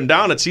very up and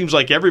down. It seems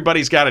like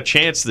everybody's got a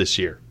chance this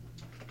year.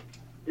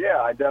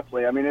 Yeah, I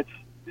definitely. I mean, I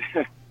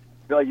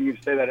feel like you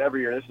can say that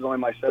every year. This is only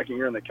my second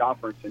year in the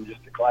conference, and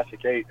just the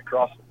Classic 8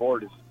 across the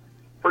board is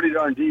pretty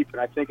darn deep.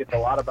 And I think it's a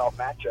lot about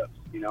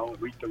matchups,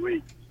 week to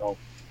week. So.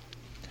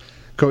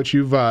 Coach,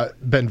 you've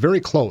been very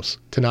close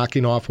to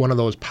knocking off one of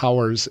those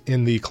powers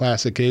in the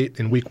Classic 8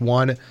 in Week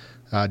 1.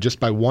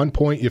 Just by 1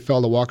 point, you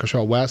fell to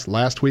Waukesha West.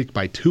 Last week,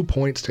 by 2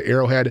 points to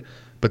Arrowhead.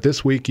 But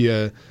this week,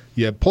 you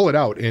pull it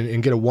out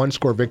and get a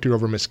one-score victory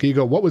over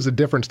Muskego. What was the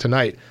difference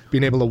tonight,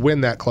 being able to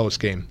win that close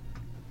game?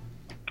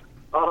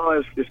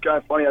 It's kind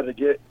of funny. As I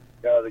get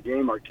the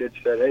game, our kids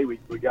said, "Hey, we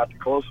got the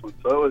close one."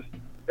 So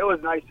it was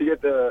nice to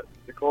get the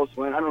close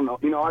win. I don't know,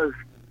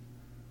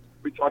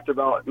 we talked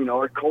about,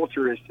 our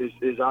culture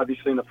is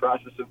obviously in the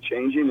process of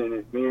changing,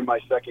 and me in my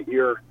second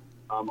year,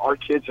 our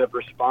kids have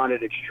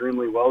responded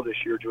extremely well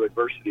this year to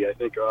adversity. I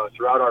think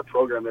throughout our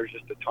program, there's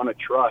just a ton of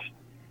trust.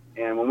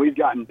 And when we've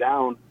gotten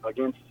down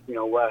against,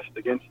 West,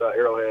 against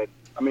Arrowhead,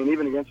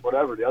 even against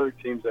whatever, the other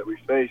teams that we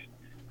faced,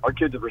 our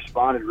kids have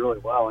responded really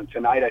well. And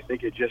tonight, I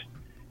think it just,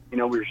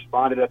 we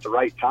responded at the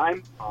right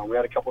time. We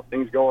had a couple of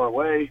things go our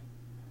way.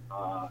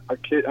 Our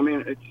kid,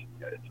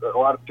 it's a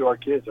lot up to our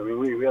kids. I mean,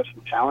 we have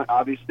some talent,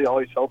 obviously,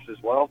 always helps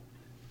as well.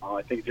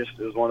 I think it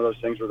was one of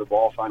those things where the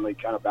ball finally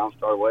kind of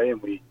bounced our way,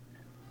 and we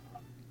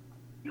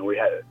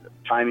had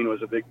timing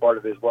was a big part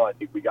of it as well. I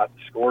think we got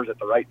the scores at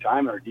the right time,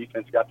 and our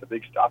defense got the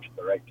big stops at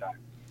the right time.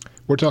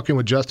 We're talking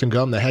with Justin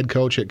Gum, the head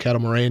coach at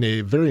Kettle Moraine,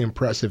 a very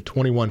impressive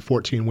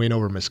 21-14 win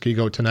over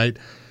Muskego tonight.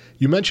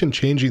 You mentioned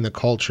changing the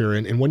culture,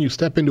 and when you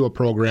step into a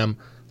program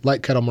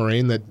like Kettle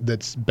Moraine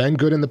that's been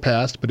good in the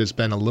past but has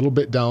been a little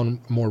bit down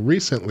more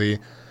recently,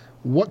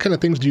 what kind of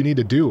things do you need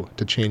to do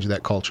to change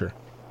that culture?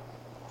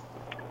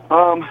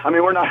 I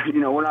mean, we're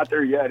not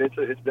there yet. It's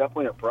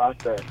definitely a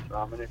process,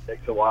 and it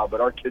takes a while. But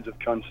our kids have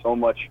come so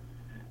much,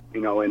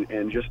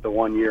 in just the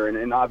 1 year.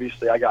 And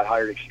obviously, I got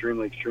hired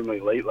extremely, extremely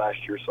late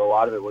last year, so a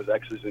lot of it was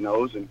X's and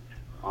O's. And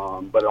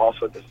but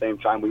also at the same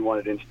time, we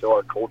wanted to instill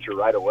our culture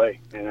right away.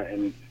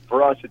 And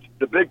for us,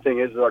 the big thing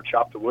is our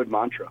chop the wood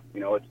mantra.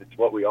 It's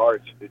what we are.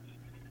 It's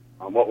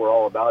what we're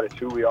all about. It's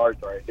who we are.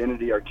 It's our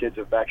identity. Our kids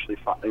have actually,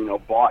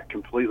 bought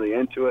completely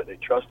into it. They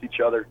trust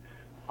each other.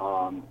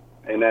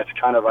 And that's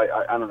kind of,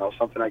 I don't know,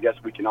 something I guess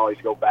we can always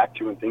go back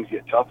to when things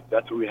get tough.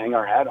 That's what we hang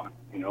our hat on,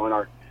 and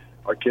our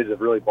kids have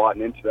really bought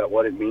into that,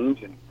 what it means.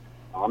 And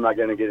I'm not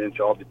going to get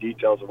into all the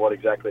details of what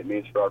exactly it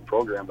means for our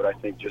program, but I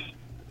think just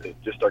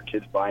our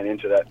kids buying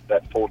into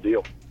that full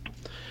deal.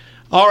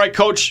 All right,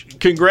 Coach,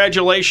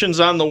 congratulations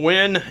on the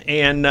win,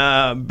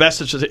 and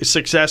best of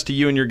success to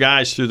you and your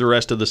guys through the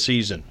rest of the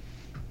season.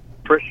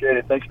 Appreciate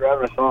it. Thanks for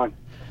having us on.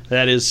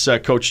 That is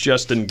Coach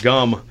Justin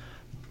Gum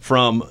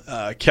from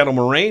Kettle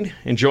Moraine,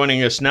 and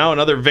joining us now,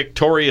 another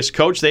victorious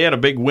coach. They had a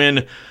big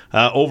win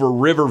over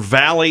River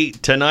Valley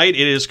tonight.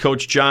 It is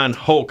Coach John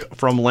Hoke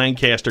from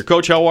Lancaster.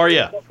 Coach, how are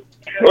you?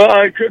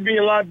 Well, it could be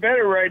a lot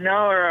better right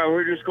now.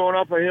 We're just going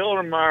up a hill,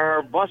 and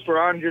our bus we're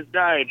on just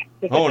died.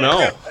 Oh,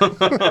 no.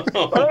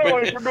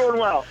 Otherwise, we're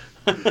doing well.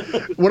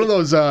 One of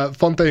those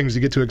fun things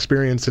you get to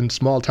experience in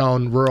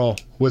small-town, rural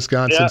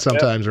Wisconsin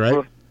sometimes,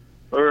 right?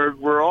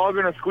 We're all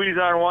going to squeeze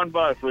on one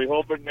bus. We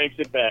hope it makes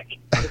it back.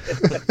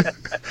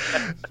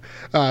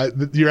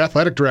 Your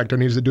athletic director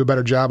needs to do a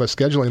better job of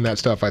scheduling that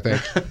stuff, I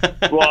think.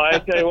 Well, I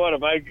tell you what,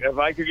 if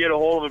I could get a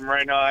hold of him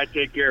right now, I'd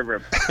take care of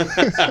him.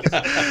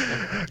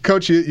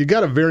 Coach, you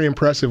got a very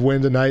impressive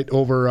win tonight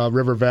over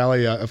River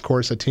Valley, of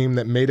course, a team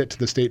that made it to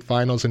the state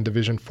finals in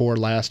Division IV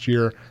last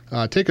year.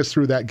 Take us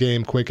through that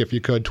game quick, if you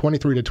could,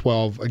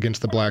 23-12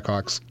 against the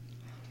Blackhawks.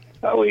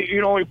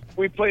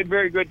 We played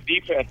very good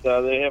defense.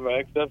 They have an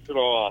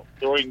exceptional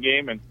throwing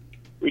game, and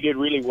we did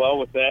really well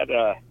with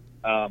that.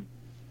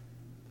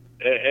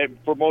 And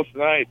for most of the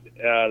night,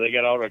 they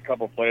got out a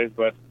couple plays,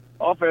 but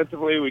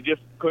offensively, we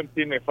just couldn't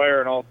seem to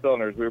fire on all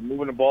cylinders. We were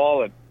moving the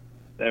ball,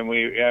 and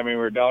we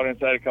were down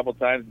inside a couple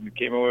times and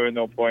came away with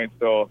no points.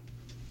 So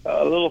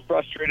a little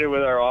frustrated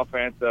with our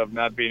offense of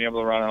not being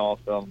able to run on all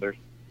cylinders.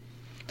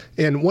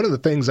 And one of the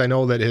things I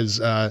know that has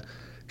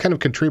kind of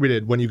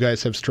contributed when you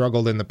guys have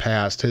struggled in the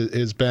past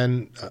has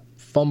been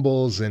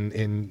fumbles and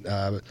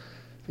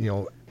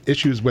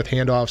issues with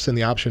handoffs in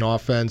the option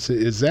offense.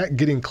 Is that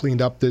getting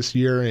cleaned up this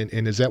year,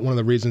 and is that one of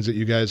the reasons that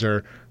you guys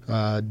are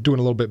doing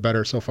a little bit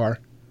better so far?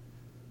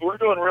 We're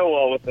doing real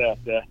well with that.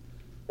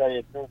 Tell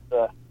you the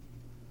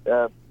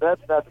truth,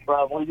 that's not the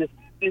problem. We just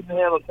didn't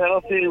have a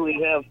penalty.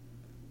 We have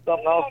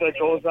something else that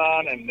goes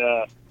on, and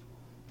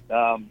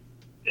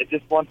it's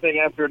just one thing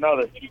after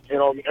another.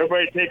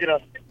 Everybody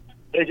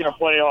taking a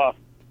play off.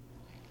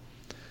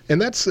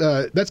 And that's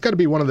got to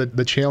be one of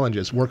the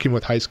challenges working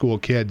with high school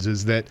kids,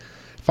 is that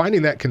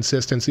finding that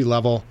consistency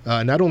level,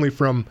 not only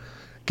from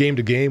game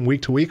to game,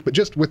 week to week, but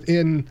just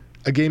within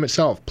a game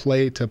itself,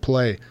 play to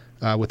play,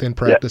 within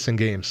practice and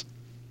games.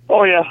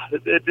 Oh, yeah,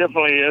 it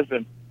definitely is.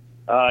 And,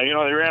 they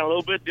ran a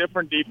little bit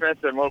different defense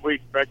than what we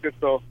expected,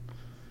 so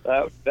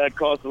that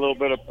caused a little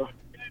bit of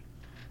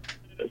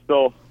 –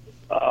 so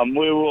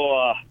we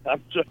will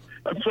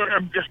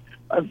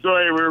I'm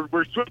sorry,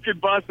 we're switching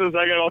buses.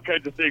 I got all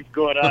kinds of things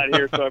going on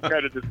here, so I'm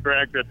kind of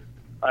distracted.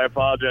 I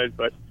apologize,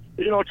 but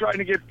trying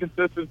to get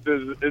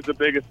consistency is the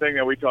biggest thing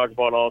that we talk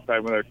about all the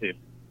time with our team.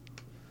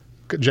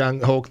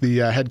 John Hoke, the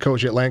head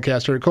coach at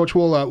Lancaster. Coach,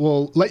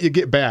 we'll let you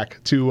get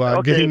back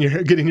to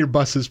getting your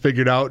buses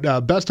figured out.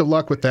 Best of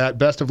luck with that.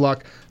 Best of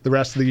luck the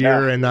rest of the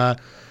year, and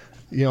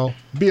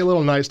be a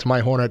little nice to my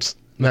Hornets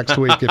next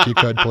week if you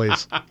could,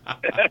 please.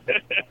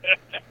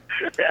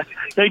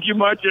 Thank you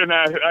much, and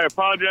I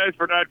apologize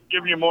for not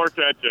giving you more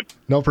attention.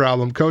 No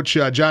problem. Coach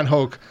John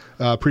Hoke,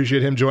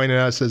 appreciate him joining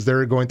us as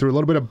they're going through a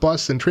little bit of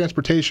bus and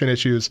transportation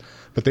issues,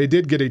 but they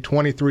did get a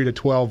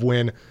 23-12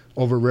 win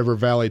over River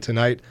Valley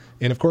tonight.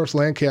 And, of course,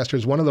 Lancaster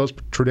is one of those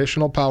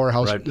traditional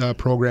powerhouse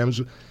programs.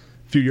 A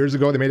few years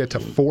ago, they made it to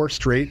 4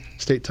 straight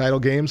state title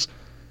games.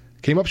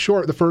 Came up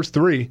short the first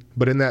 3,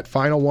 but in that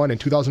final one in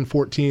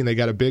 2014, they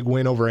got a big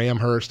win over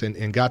Amherst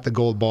and got the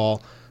gold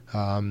ball.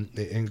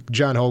 And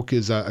John Hoke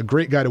is a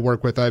great guy to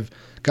work with. I've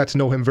got to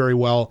know him very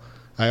well.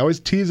 I always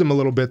tease him a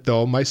little bit,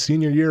 though. My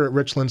senior year at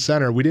Richland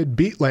Center, we did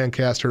beat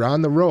Lancaster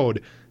on the road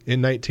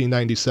in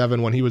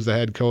 1997 when he was the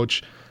head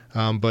coach.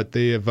 But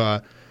they've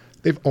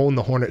owned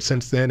the Hornets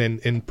since then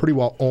and pretty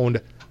well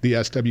owned the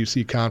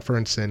SWC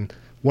Conference and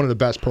one of the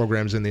best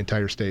programs in the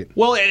entire state.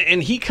 Well,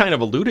 and he kind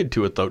of alluded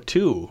to it, though,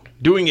 too.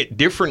 Doing it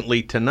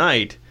differently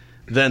tonight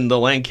than the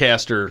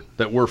Lancaster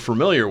that we're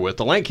familiar with.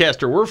 The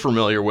Lancaster we're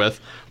familiar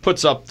with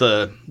puts up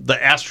the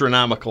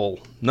astronomical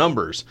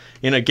numbers.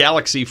 In a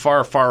galaxy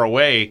far, far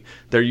away,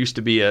 there used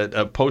to be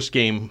a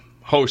post-game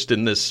host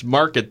in this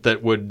market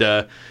that would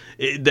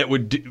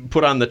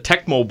put on the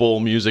Tecmo Bowl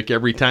music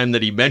every time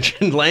that he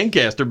mentioned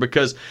Lancaster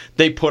because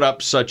they put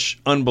up such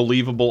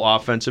unbelievable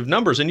offensive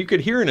numbers. And you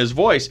could hear in his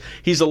voice,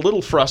 he's a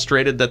little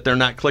frustrated that they're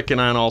not clicking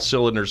on all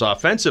cylinders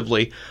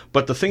offensively.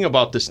 But the thing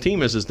about this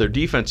team is their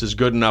defense is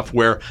good enough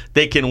where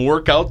they can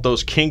work out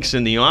those kinks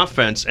in the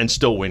offense and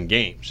still win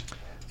games.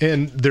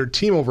 And their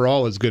team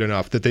overall is good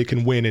enough that they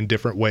can win in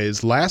different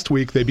ways. Last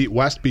week, they beat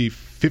Westby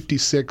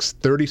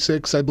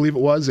 56-36, I believe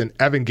it was, and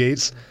Evan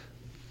Gates,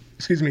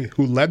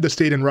 who led the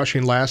state in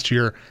rushing last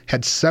year,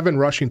 had 7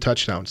 rushing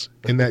touchdowns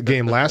in that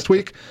game last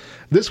week.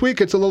 This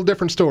week, it's a little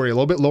different story. A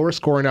little bit lower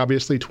scoring,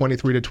 obviously,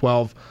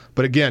 23-12.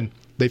 But again,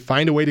 they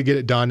find a way to get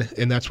it done,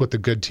 and that's what the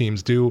good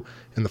teams do.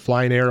 And the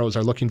Flying Arrows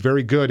are looking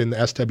very good in the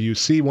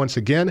SWC once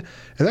again.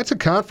 And that's a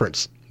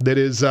conference that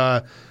is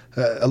a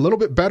little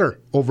bit better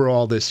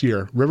overall this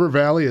year. River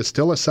Valley is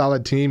still a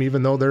solid team,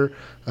 even though they're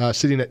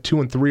sitting at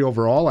 2-3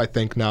 overall, I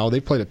think, now. They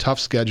played a tough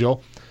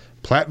schedule.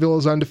 Platteville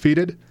is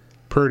undefeated.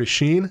 Prairie du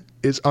Chien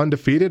is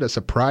undefeated, a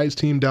surprise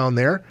team down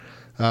there.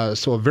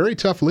 So a very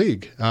tough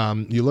league.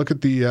 You look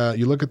at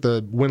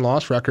the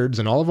win-loss records,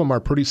 and all of them are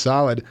pretty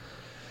solid.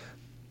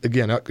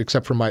 Again,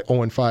 except for my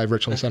 0-5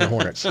 Richland Center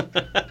Hornets.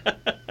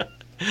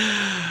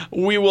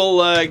 We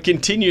will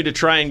continue to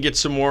try and get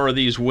some more of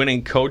these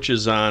winning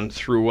coaches on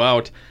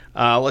throughout.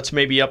 Let's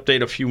maybe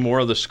update a few more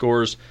of the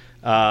scores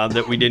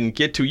that we didn't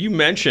get to. You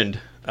mentioned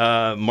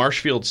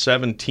Marshfield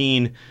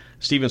 17.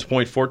 Stevens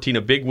Point 14,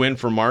 a big win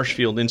for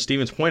Marshfield in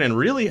Stevens Point, and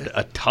really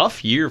a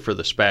tough year for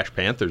the Spash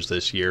Panthers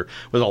this year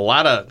with a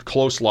lot of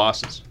close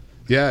losses.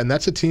 Yeah, and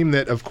that's a team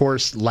that, of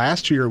course,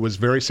 last year was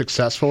very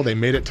successful. They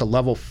made it to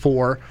level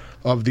 4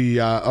 of the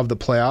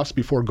playoffs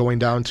before going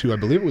down to, I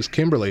believe it was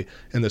Kimberly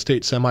in the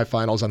state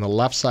semifinals on the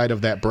left side of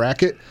that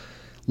bracket.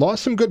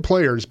 Lost some good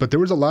players, but there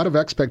was a lot of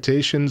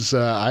expectations.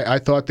 I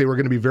thought they were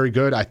going to be very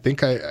good. I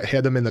think I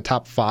had them in the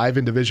top 5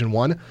 in Division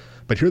I.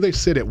 But here they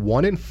sit at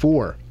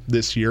 1-4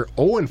 this year,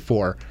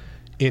 0-4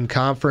 in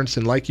conference.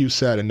 And like you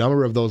said, a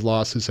number of those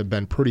losses have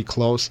been pretty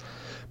close.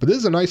 But this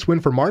is a nice win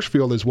for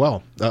Marshfield as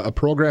well, a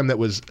program that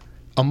was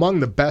among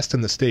the best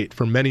in the state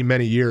for many,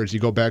 many years. You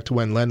go back to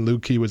when Len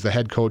Lukey was the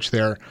head coach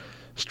there.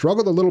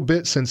 Struggled a little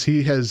bit since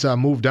he has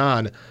moved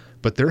on,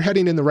 but they're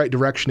heading in the right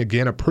direction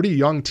again. A pretty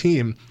young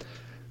team.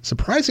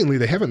 Surprisingly,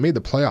 they haven't made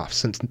the playoffs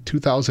since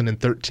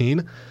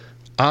 2013.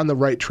 On the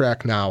right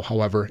track now,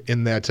 however,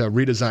 in that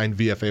redesigned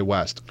VFA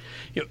West.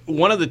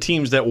 One of the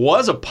teams that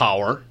was a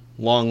power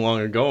long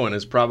ago and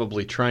is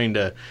probably trying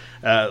to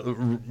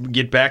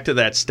get back to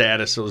that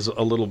status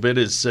a little bit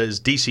is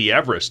DC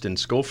Everest in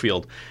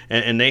Schofield,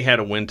 and they had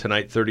a win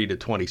tonight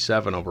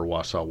 30-27 over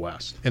Wausau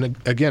West. And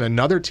again,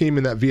 another team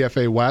in that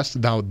VFA West.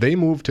 Now they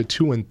moved to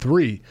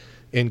 2-3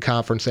 in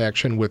conference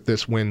action with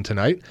this win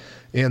tonight.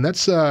 And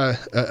that's a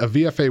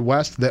VFA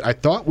West that I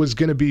thought was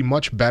going to be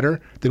much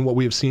better than what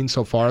we have seen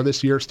so far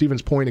this year.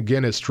 Stevens Point,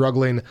 again, is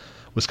struggling.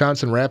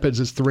 Wisconsin Rapids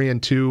is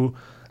 3-2.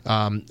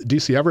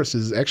 DC Everest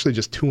is actually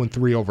just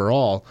 2-3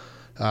 overall.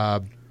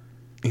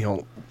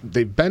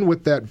 They've been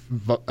with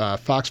that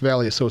Fox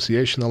Valley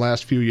Association the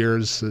last few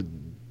years. A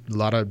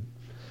lot of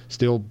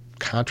still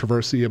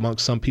controversy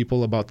amongst some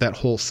people about that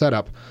whole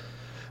setup.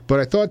 But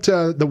I thought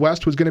the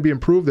West was going to be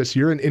improved this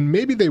year, and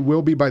maybe they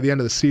will be by the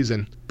end of the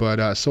season.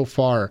 But so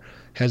far,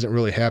 hasn't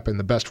really happened.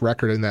 The best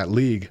record in that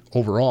league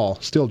overall,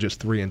 still just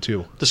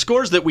 3-2. The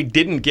scores that we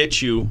didn't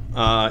get you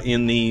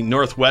in the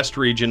northwest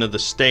region of the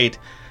state,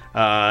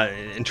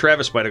 and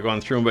Travis might have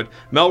gone through them, but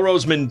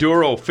Melrose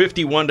Minduro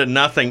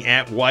 51-0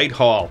 at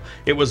Whitehall.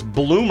 It was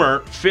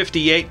Bloomer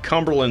 58,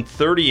 Cumberland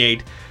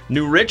 38.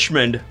 New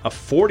Richmond, a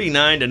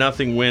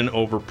 49-0 win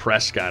over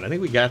Prescott. I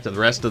think we got to the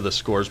rest of the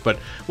scores, but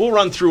we'll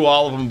run through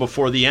all of them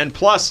before the end.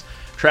 Plus,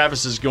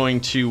 Travis is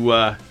going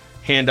to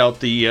hand out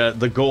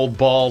the gold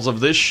balls of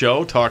this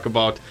show, talk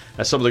about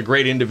some of the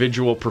great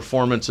individual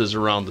performances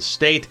around the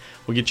state.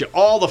 We'll get you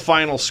all the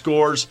final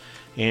scores,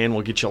 and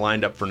we'll get you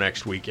lined up for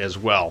next week as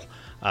well.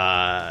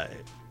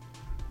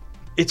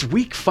 It's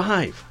week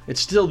 5. It's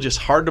still just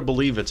hard to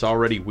believe it's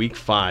already week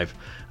 5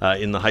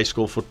 in the high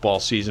school football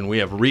season. We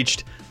have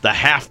reached the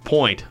half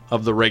point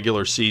of the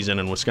regular season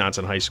in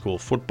Wisconsin high school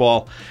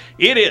football.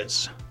 It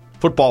is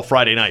Football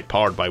Friday Night,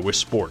 powered by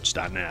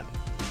WisSports.net.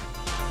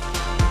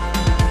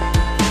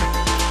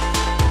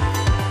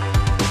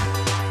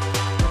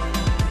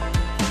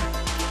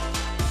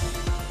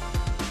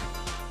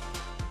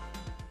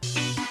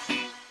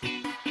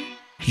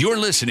 You're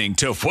listening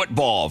to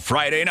Football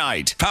Friday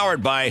Night,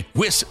 powered by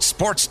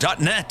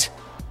WisSports.net.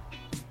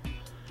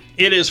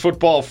 It is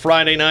Football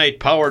Friday Night,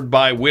 powered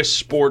by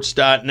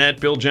WisSports.net.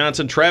 Bill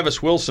Johnson,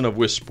 Travis Wilson of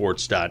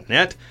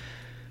WisSports.net.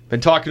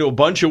 Been talking to a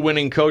bunch of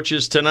winning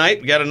coaches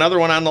tonight. We got another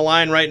one on the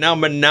line right now.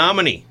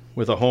 Menominee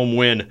with a home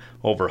win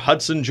over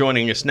Hudson.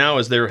 Joining us now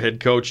is their head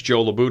coach,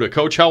 Joe Labuda.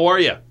 Coach, how are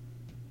you?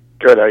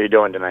 Good. How are you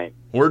doing tonight?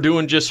 We're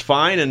doing just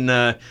fine.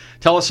 And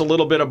tell us a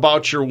little bit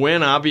about your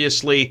win.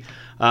 Obviously,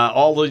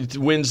 all the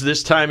wins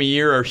this time of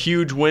year are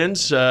huge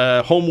wins.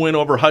 Home win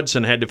over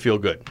Hudson had to feel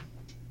good.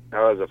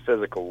 That was a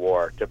physical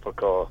war.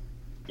 Typical,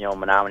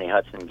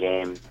 Menominee-Hudson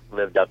game.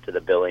 Lived up to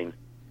the billing.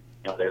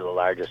 They're the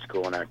largest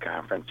school in our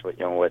conference with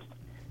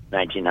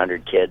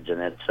 1,900 kids,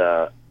 and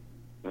it's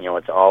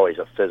it's always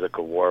a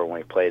physical war when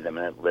we play them,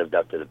 and it lived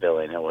up to the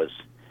billing. It was,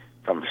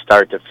 from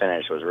start to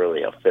finish, was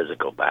really a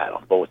physical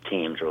battle. Both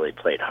teams really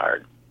played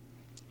hard.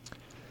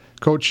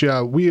 Coach,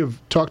 we have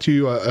talked to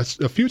you a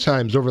few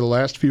times over the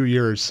last few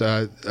years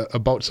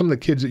about some of the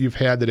kids that you've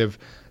had that have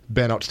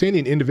been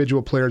outstanding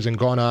individual players and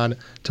gone on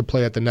to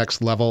play at the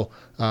next level.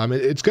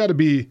 It's got to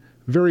be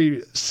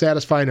very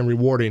satisfying and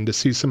rewarding to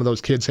see some of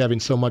those kids having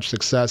so much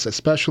success,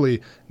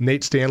 especially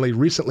Nate Stanley,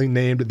 recently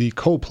named the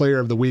co-player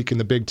of the week in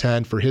the Big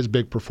Ten for his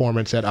big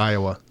performance at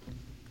Iowa.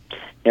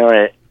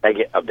 I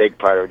get a big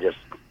part of just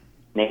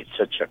Nate's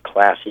such a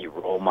classy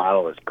role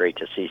model. It's great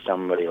to see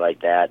somebody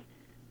like that,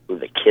 who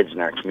the kids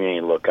in our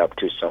community look up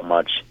to so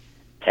much,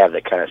 have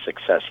the kind of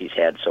success he's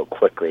had so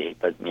quickly.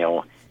 But,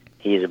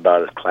 he's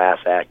about as class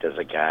act as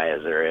a guy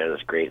as there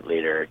is, great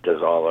leader,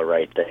 does all the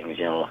right things,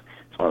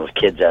 It's one of those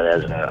kids that,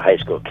 as a high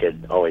school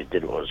kid, always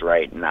did what was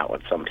right and not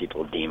what some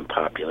people deem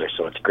popular.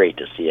 So it's great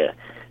to see a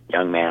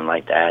young man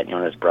like that.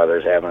 His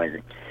brother's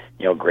having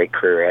a great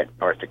career at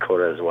North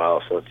Dakota as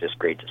well. So it's just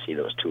great to see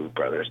those two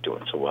brothers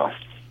doing so well.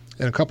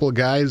 And a couple of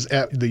guys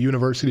at the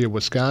University of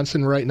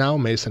Wisconsin right now,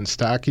 Mason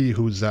Stockey,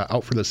 who's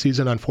out for the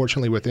season,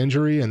 unfortunately, with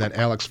injury, and then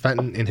Alex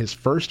Fenton in his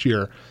first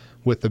year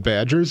with the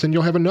Badgers. And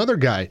you'll have another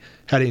guy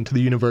heading to the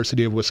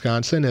University of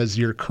Wisconsin as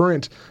your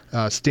current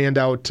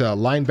standout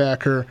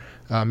linebacker,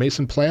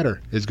 Mason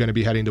Platter, is going to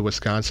be heading to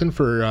Wisconsin.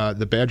 For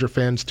the Badger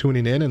fans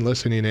tuning in and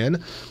listening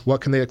in,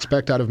 what can they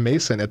expect out of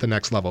Mason at the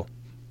next level?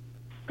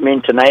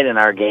 Tonight in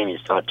our game, you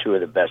saw two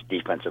of the best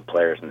defensive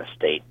players in the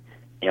state.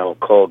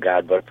 Cole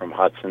Godbout from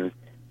Hudson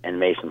and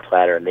Mason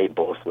Platter, and they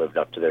both lived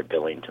up to their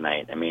billing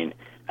tonight.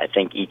 I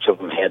think each of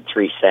them had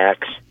 3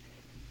 sacks.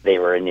 They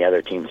were in the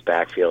other team's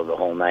backfield the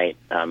whole night.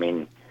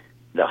 The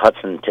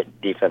Hudson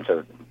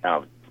defensive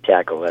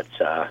tackle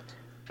that's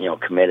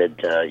committed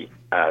to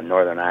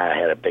Northern Iowa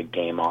had a big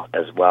game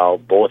as well.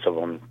 Both of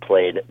them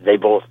played. They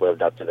both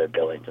lived up to their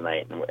billing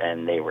tonight,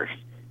 and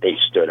they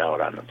stood out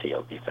on the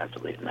field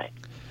defensively tonight.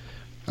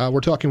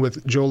 We're talking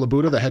with Joe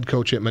Labuda, the head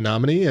coach at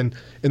Menominee, and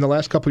in the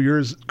last couple of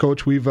years,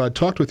 Coach, we've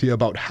talked with you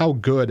about how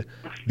good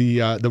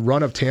the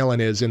run of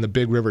talent is in the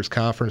Big Rivers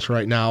Conference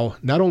right now,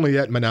 not only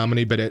at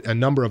Menominee, but at a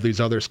number of these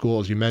other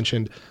schools. You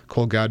mentioned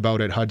Cole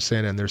Godbout at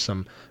Hudson, and there's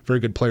some very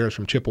good players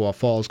from Chippewa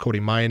Falls,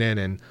 Cody Minen,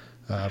 and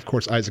of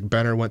course Isaac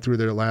Benner went through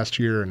there last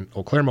year, and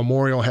Eau Claire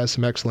Memorial has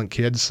some excellent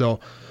kids. So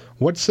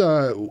what's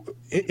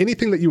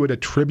anything that you would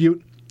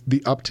attribute the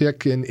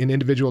uptick in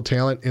individual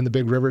talent in the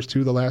Big Rivers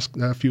to the last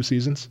few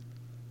seasons?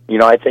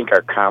 I think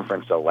our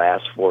conference the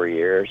last 4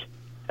 years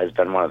has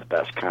been one of the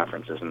best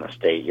conferences in the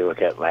state. You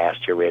look at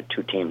last year, we had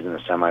 2 teams in the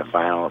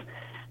semifinals.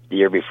 The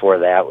year before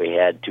that, we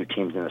had 2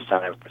 teams in the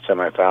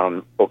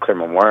semifinal. Eau Claire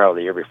Memorial,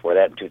 the year before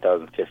that, in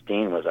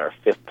 2015, was our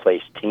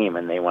 5th-place team,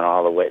 and they went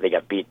all the way. They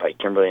got beat by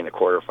Kimberly in the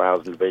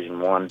quarterfinals in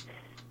Division I,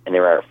 and they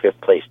were our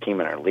 5th-place team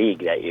in our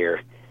league that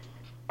year.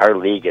 Our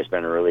league has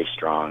been really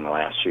strong the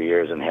last few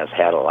years and has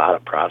had a lot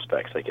of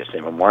prospects. Like I say,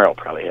 Memorial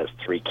probably has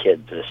 3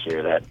 kids this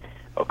year that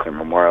Eau Claire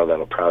Memorial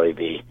that'll probably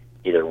be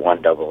either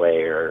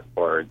 1AA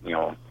or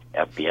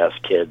FBS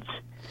kids.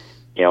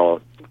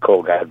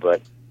 Cole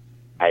Godbout,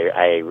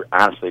 I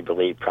honestly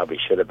believe probably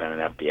should have been an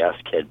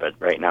FBS kid, but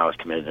right now is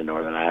committed to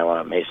Northern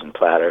Iowa. Mason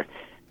Platter,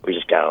 we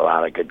just got a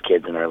lot of good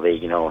kids in our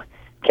league.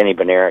 Kenny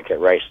Benerick at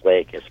Rice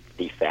Lake is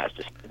the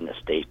fastest in the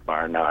state,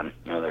 bar none.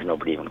 There's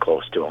nobody even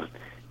close to him.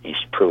 He's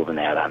proven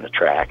that on the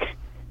track.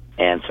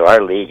 And so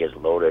our league is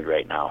loaded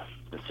right now.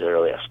 It's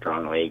really a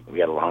strong league. We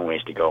got a long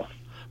ways to go.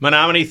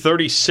 Menominee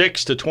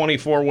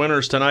 36-24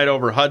 winners tonight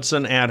over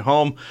Hudson at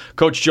home.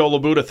 Coach Joe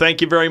Labuda,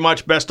 thank you very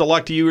much. Best of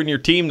luck to you and your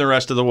team the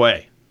rest of the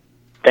way.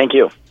 Thank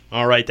you.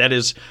 All right, that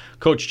is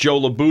Coach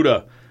Joe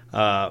Labuda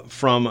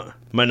from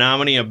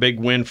Menominee. A big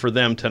win for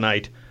them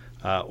tonight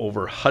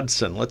over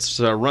Hudson. Let's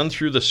run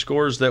through the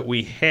scores that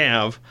we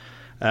have.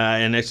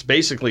 And it's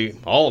basically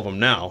all of them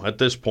now at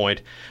this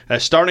point.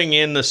 Starting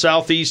in the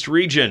Southeast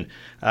region,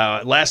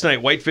 last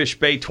night, Whitefish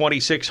Bay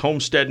 26,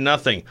 Homestead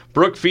nothing.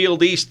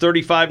 Brookfield East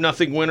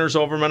 35-0 winners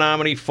over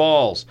Menominee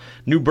Falls.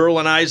 New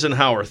Berlin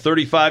Eisenhower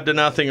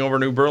 35-0 over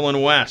New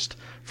Berlin West.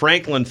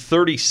 Franklin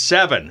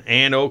 37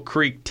 and Oak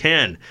Creek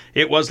 10.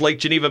 It was Lake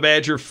Geneva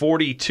Badger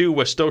 42,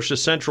 Westosha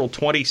Central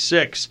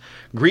 26.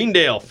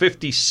 Greendale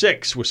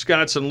 56,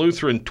 Wisconsin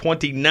Lutheran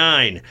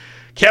 29.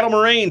 Cattle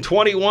Moraine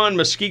 21,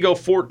 Muskego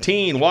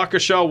 14,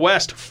 Waukesha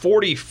West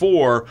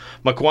 44,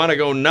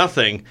 Mukwonago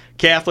nothing,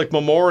 Catholic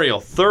Memorial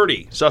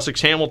 30,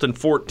 Sussex Hamilton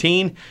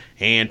 14,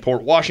 and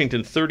Port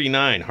Washington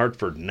 39,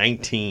 Hartford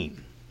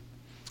 19.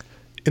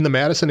 In the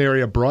Madison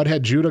area,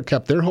 Brodhead Judah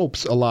kept their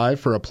hopes alive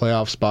for a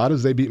playoff spot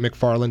as they beat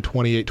McFarland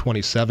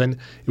 28-27.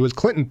 It was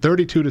Clinton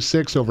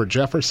 32-6 over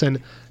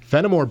Jefferson.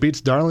 Fenimore beats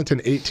Darlington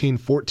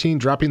 18-14,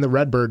 dropping the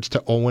Redbirds to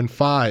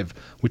 0-5.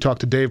 We talked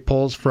to Dave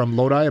Poles from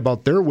Lodi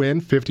about their win,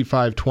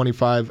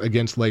 55-25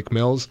 against Lake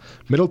Mills.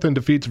 Middleton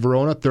defeats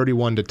Verona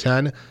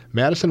 31-10.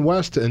 Madison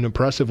West, an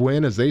impressive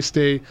win as they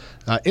stay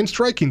in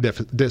striking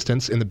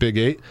distance in the Big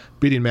 8,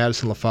 beating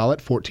Madison La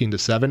Follette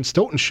 14-7.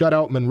 Stoughton shut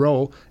out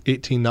Monroe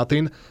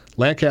 18-0.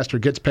 Lancaster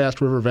gets past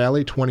River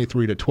Valley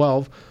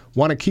 23-12.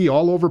 Wanakee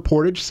all over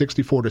Portage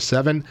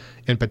 64-7.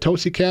 And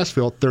Potosi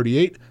Cassville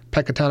 38.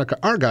 Pecatonica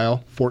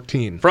Argyle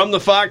 14. From the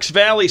Fox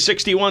Valley,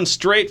 61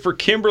 straight for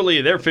Kimberly.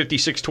 They're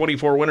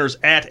 56-24 winners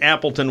at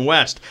Appleton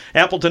West.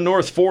 Appleton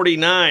North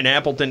 49,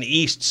 Appleton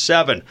East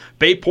 7,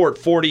 Bayport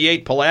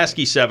 48,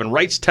 Pulaski 7,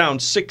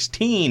 Wrightstown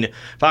 16,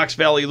 Fox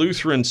Valley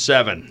Lutheran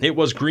 7. It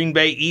was Green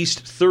Bay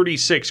East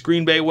 36,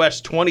 Green Bay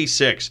West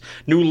 26,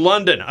 New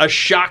London a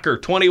shocker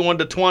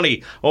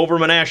 21-20 over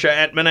Menasha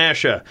at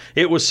Menasha.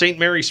 It was St.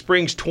 Mary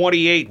Springs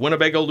 28,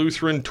 Winnebago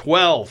Lutheran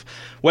 12.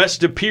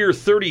 West De Pere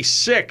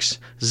 36,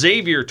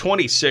 Xavier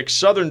 26,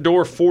 Southern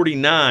Door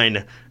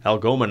 49,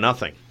 Algoma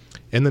nothing.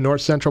 In the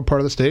north central part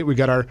of the state, we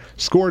got our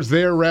scores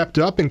there wrapped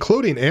up,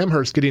 including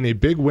Amherst getting a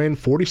big win,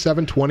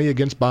 47-20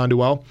 against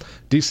Bonduel.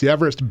 DC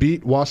Everest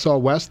beat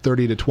Wausau West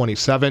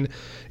 30-27.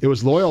 It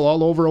was Loyal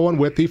all over Owen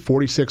Whitney,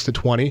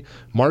 46-20.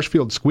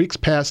 Marshfield squeaks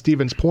past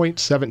Stevens Point,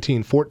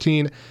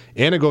 17-14.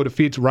 Anago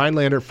defeats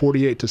Rhinelander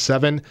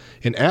 48-7.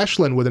 And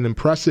Ashland with an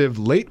impressive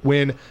late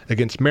win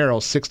against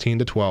Merrill,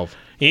 16-12.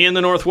 In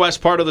the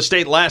northwest part of the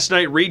state, last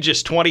night,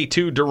 Regis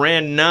 22,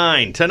 Durand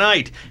 9.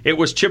 Tonight, it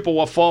was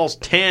Chippewa Falls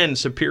 10,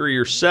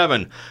 Superior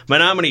 7.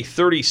 Menominee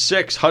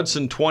 36,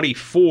 Hudson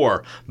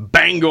 24.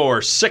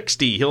 Bangor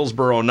 60,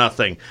 Hillsboro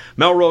nothing.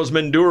 Melrose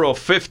Minduro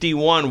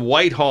 51,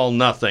 Whitehall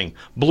nothing.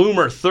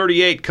 Bloomer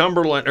 38,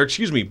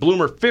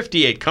 Bloomer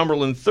 58,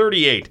 Cumberland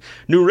 38.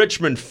 New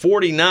Richmond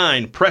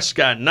 49,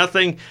 Prescott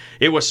nothing.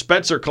 It was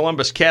Spencer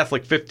Columbus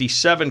Catholic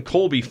 57,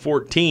 Colby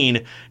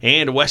 14,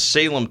 and West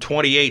Salem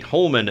 28,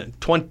 Holman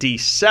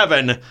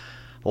 27.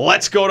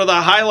 Let's go to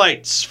the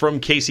highlights from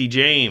Casey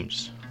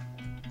James.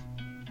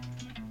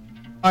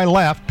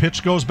 Left,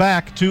 pitch goes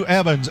back to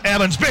Evans.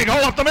 Evans, big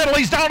hole up the middle.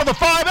 He's down to the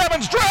 5.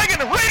 Evans dragging,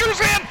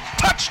 Raiders in.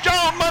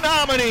 Touchdown,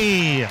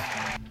 Menominee.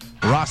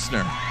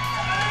 Rossner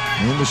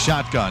in the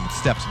shotgun.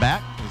 Steps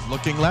back. He's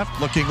looking left.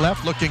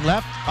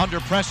 Under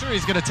pressure.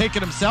 He's going to take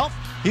it himself.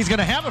 He's going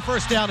to have a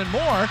first down and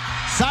more.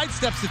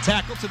 Sidesteps the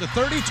tackle to the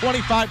 30,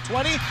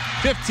 25-20,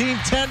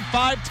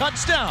 15-10-5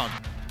 touchdown.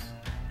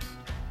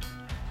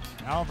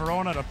 Now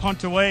Verona to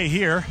punt away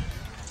here.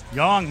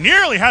 Young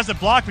nearly has it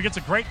blocked, but gets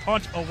a great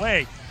punt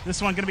away.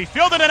 This one going to be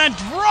fielded and then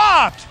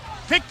dropped.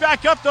 Picked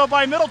back up, though,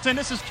 by Middleton.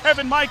 This is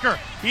Kevin Miker.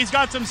 He's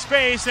got some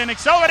space and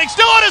accelerating.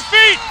 Still on his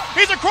feet.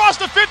 He's across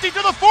the 50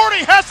 to the 40.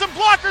 Has some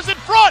blockers in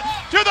front.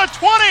 To the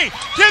 20.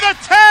 To the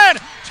 10.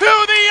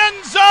 To the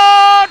end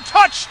zone.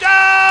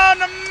 Touchdown,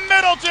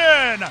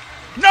 Middleton.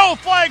 No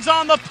flags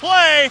on the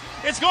play.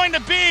 It's going to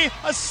be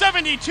a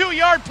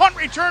 72-yard punt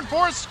return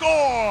for a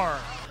score.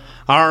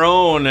 Our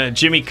own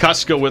Jimmy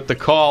Kuska with the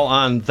call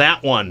on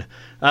that one.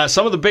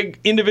 Some of the big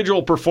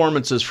individual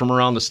performances from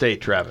around the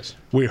state, Travis.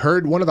 We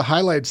heard one of the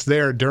highlights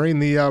there during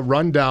the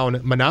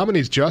rundown.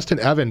 Menominee's Justin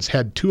Evans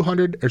had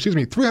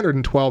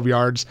 312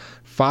 yards,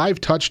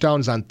 5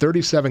 touchdowns on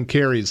 37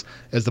 carries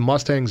as the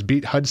Mustangs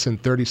beat Hudson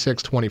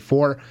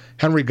 36-24.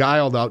 Henry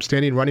Guile, the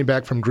outstanding running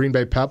back from Green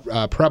Bay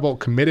Preble,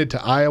 committed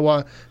to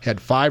Iowa,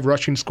 had 5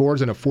 rushing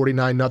scores in a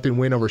 49-0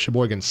 win over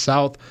Sheboygan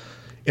South.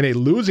 In a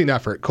losing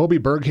effort, Kobe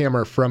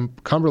Berghammer from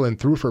Cumberland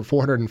threw for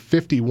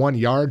 451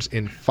 yards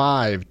and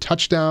 5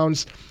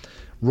 touchdowns.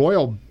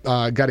 Royal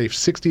got a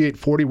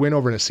 68-40 win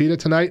over Necedah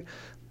tonight.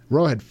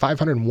 Royal had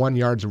 501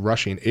 yards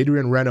rushing.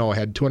 Adrian Reno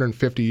had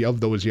 250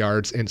 of those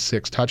yards and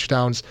 6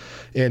 touchdowns.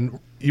 And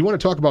you want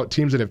to talk about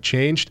teams that have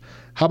changed?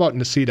 How about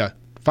Necedah?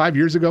 5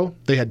 years ago,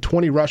 they had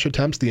 20 rush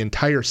attempts the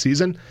entire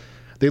season.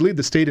 They lead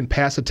the state in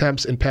pass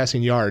attempts and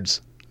passing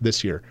yards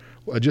this year.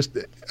 Just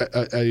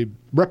a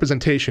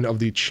representation of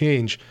the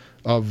change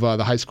of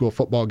the high school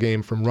football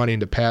game from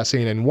running to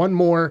passing. And one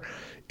more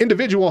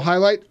individual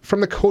highlight from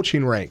the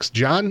coaching ranks.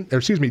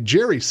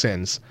 Jerry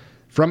Sins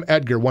from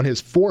Edgar won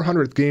his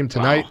 400th game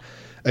tonight. Wow.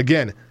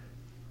 Again,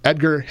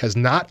 Edgar has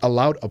not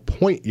allowed a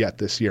point yet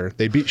this year.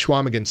 They beat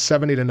Schwamigan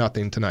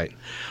 70-0 tonight.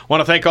 I want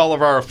to thank all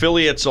of our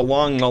affiliates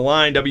along the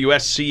line,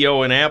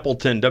 WSCO in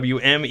Appleton,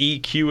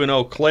 WMEQ in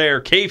Eau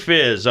Claire,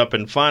 KFIZ up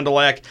in Fond du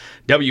Lac,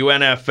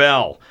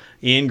 WNFL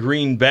in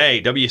Green Bay,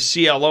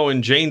 WCLO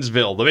in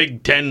Janesville, the Big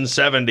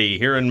 1070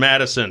 here in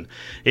Madison.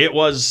 It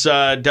was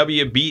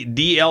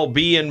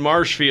DLB in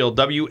Marshfield,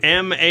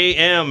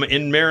 WMAM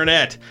in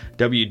Marinette,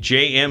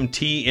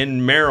 WJMT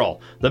in Merrill,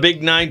 the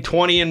Big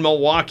 920 in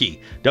Milwaukee,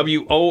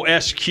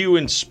 WOSQ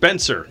in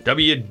Spencer,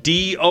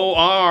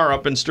 WDOR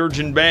up in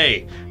Sturgeon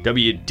Bay,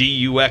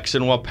 WDUX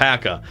in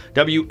Wapaka,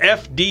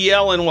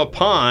 WFDL in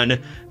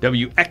Waupun,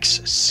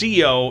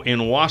 WXCO in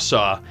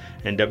Wausau,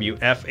 and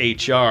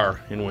WFHR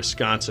in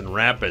Wisconsin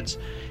Rapids.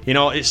 You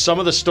know, some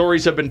of the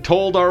stories have been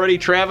told already,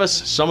 Travis.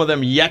 Some of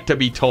them yet to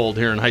be told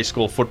here in high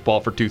school football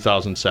for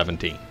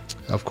 2017.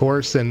 Of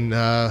course, and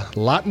a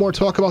lot more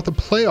talk about the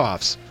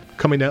playoffs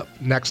coming up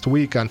next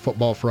week on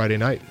Football Friday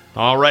Night.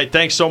 All right,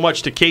 thanks so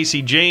much to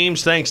Casey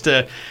James. Thanks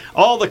to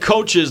all the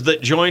coaches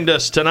that joined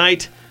us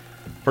tonight.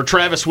 For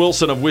Travis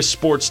Wilson of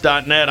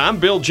WisSports.net, I'm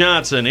Bill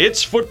Johnson.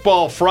 It's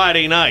Football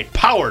Friday Night,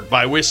 powered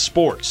by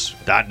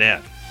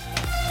WisSports.net.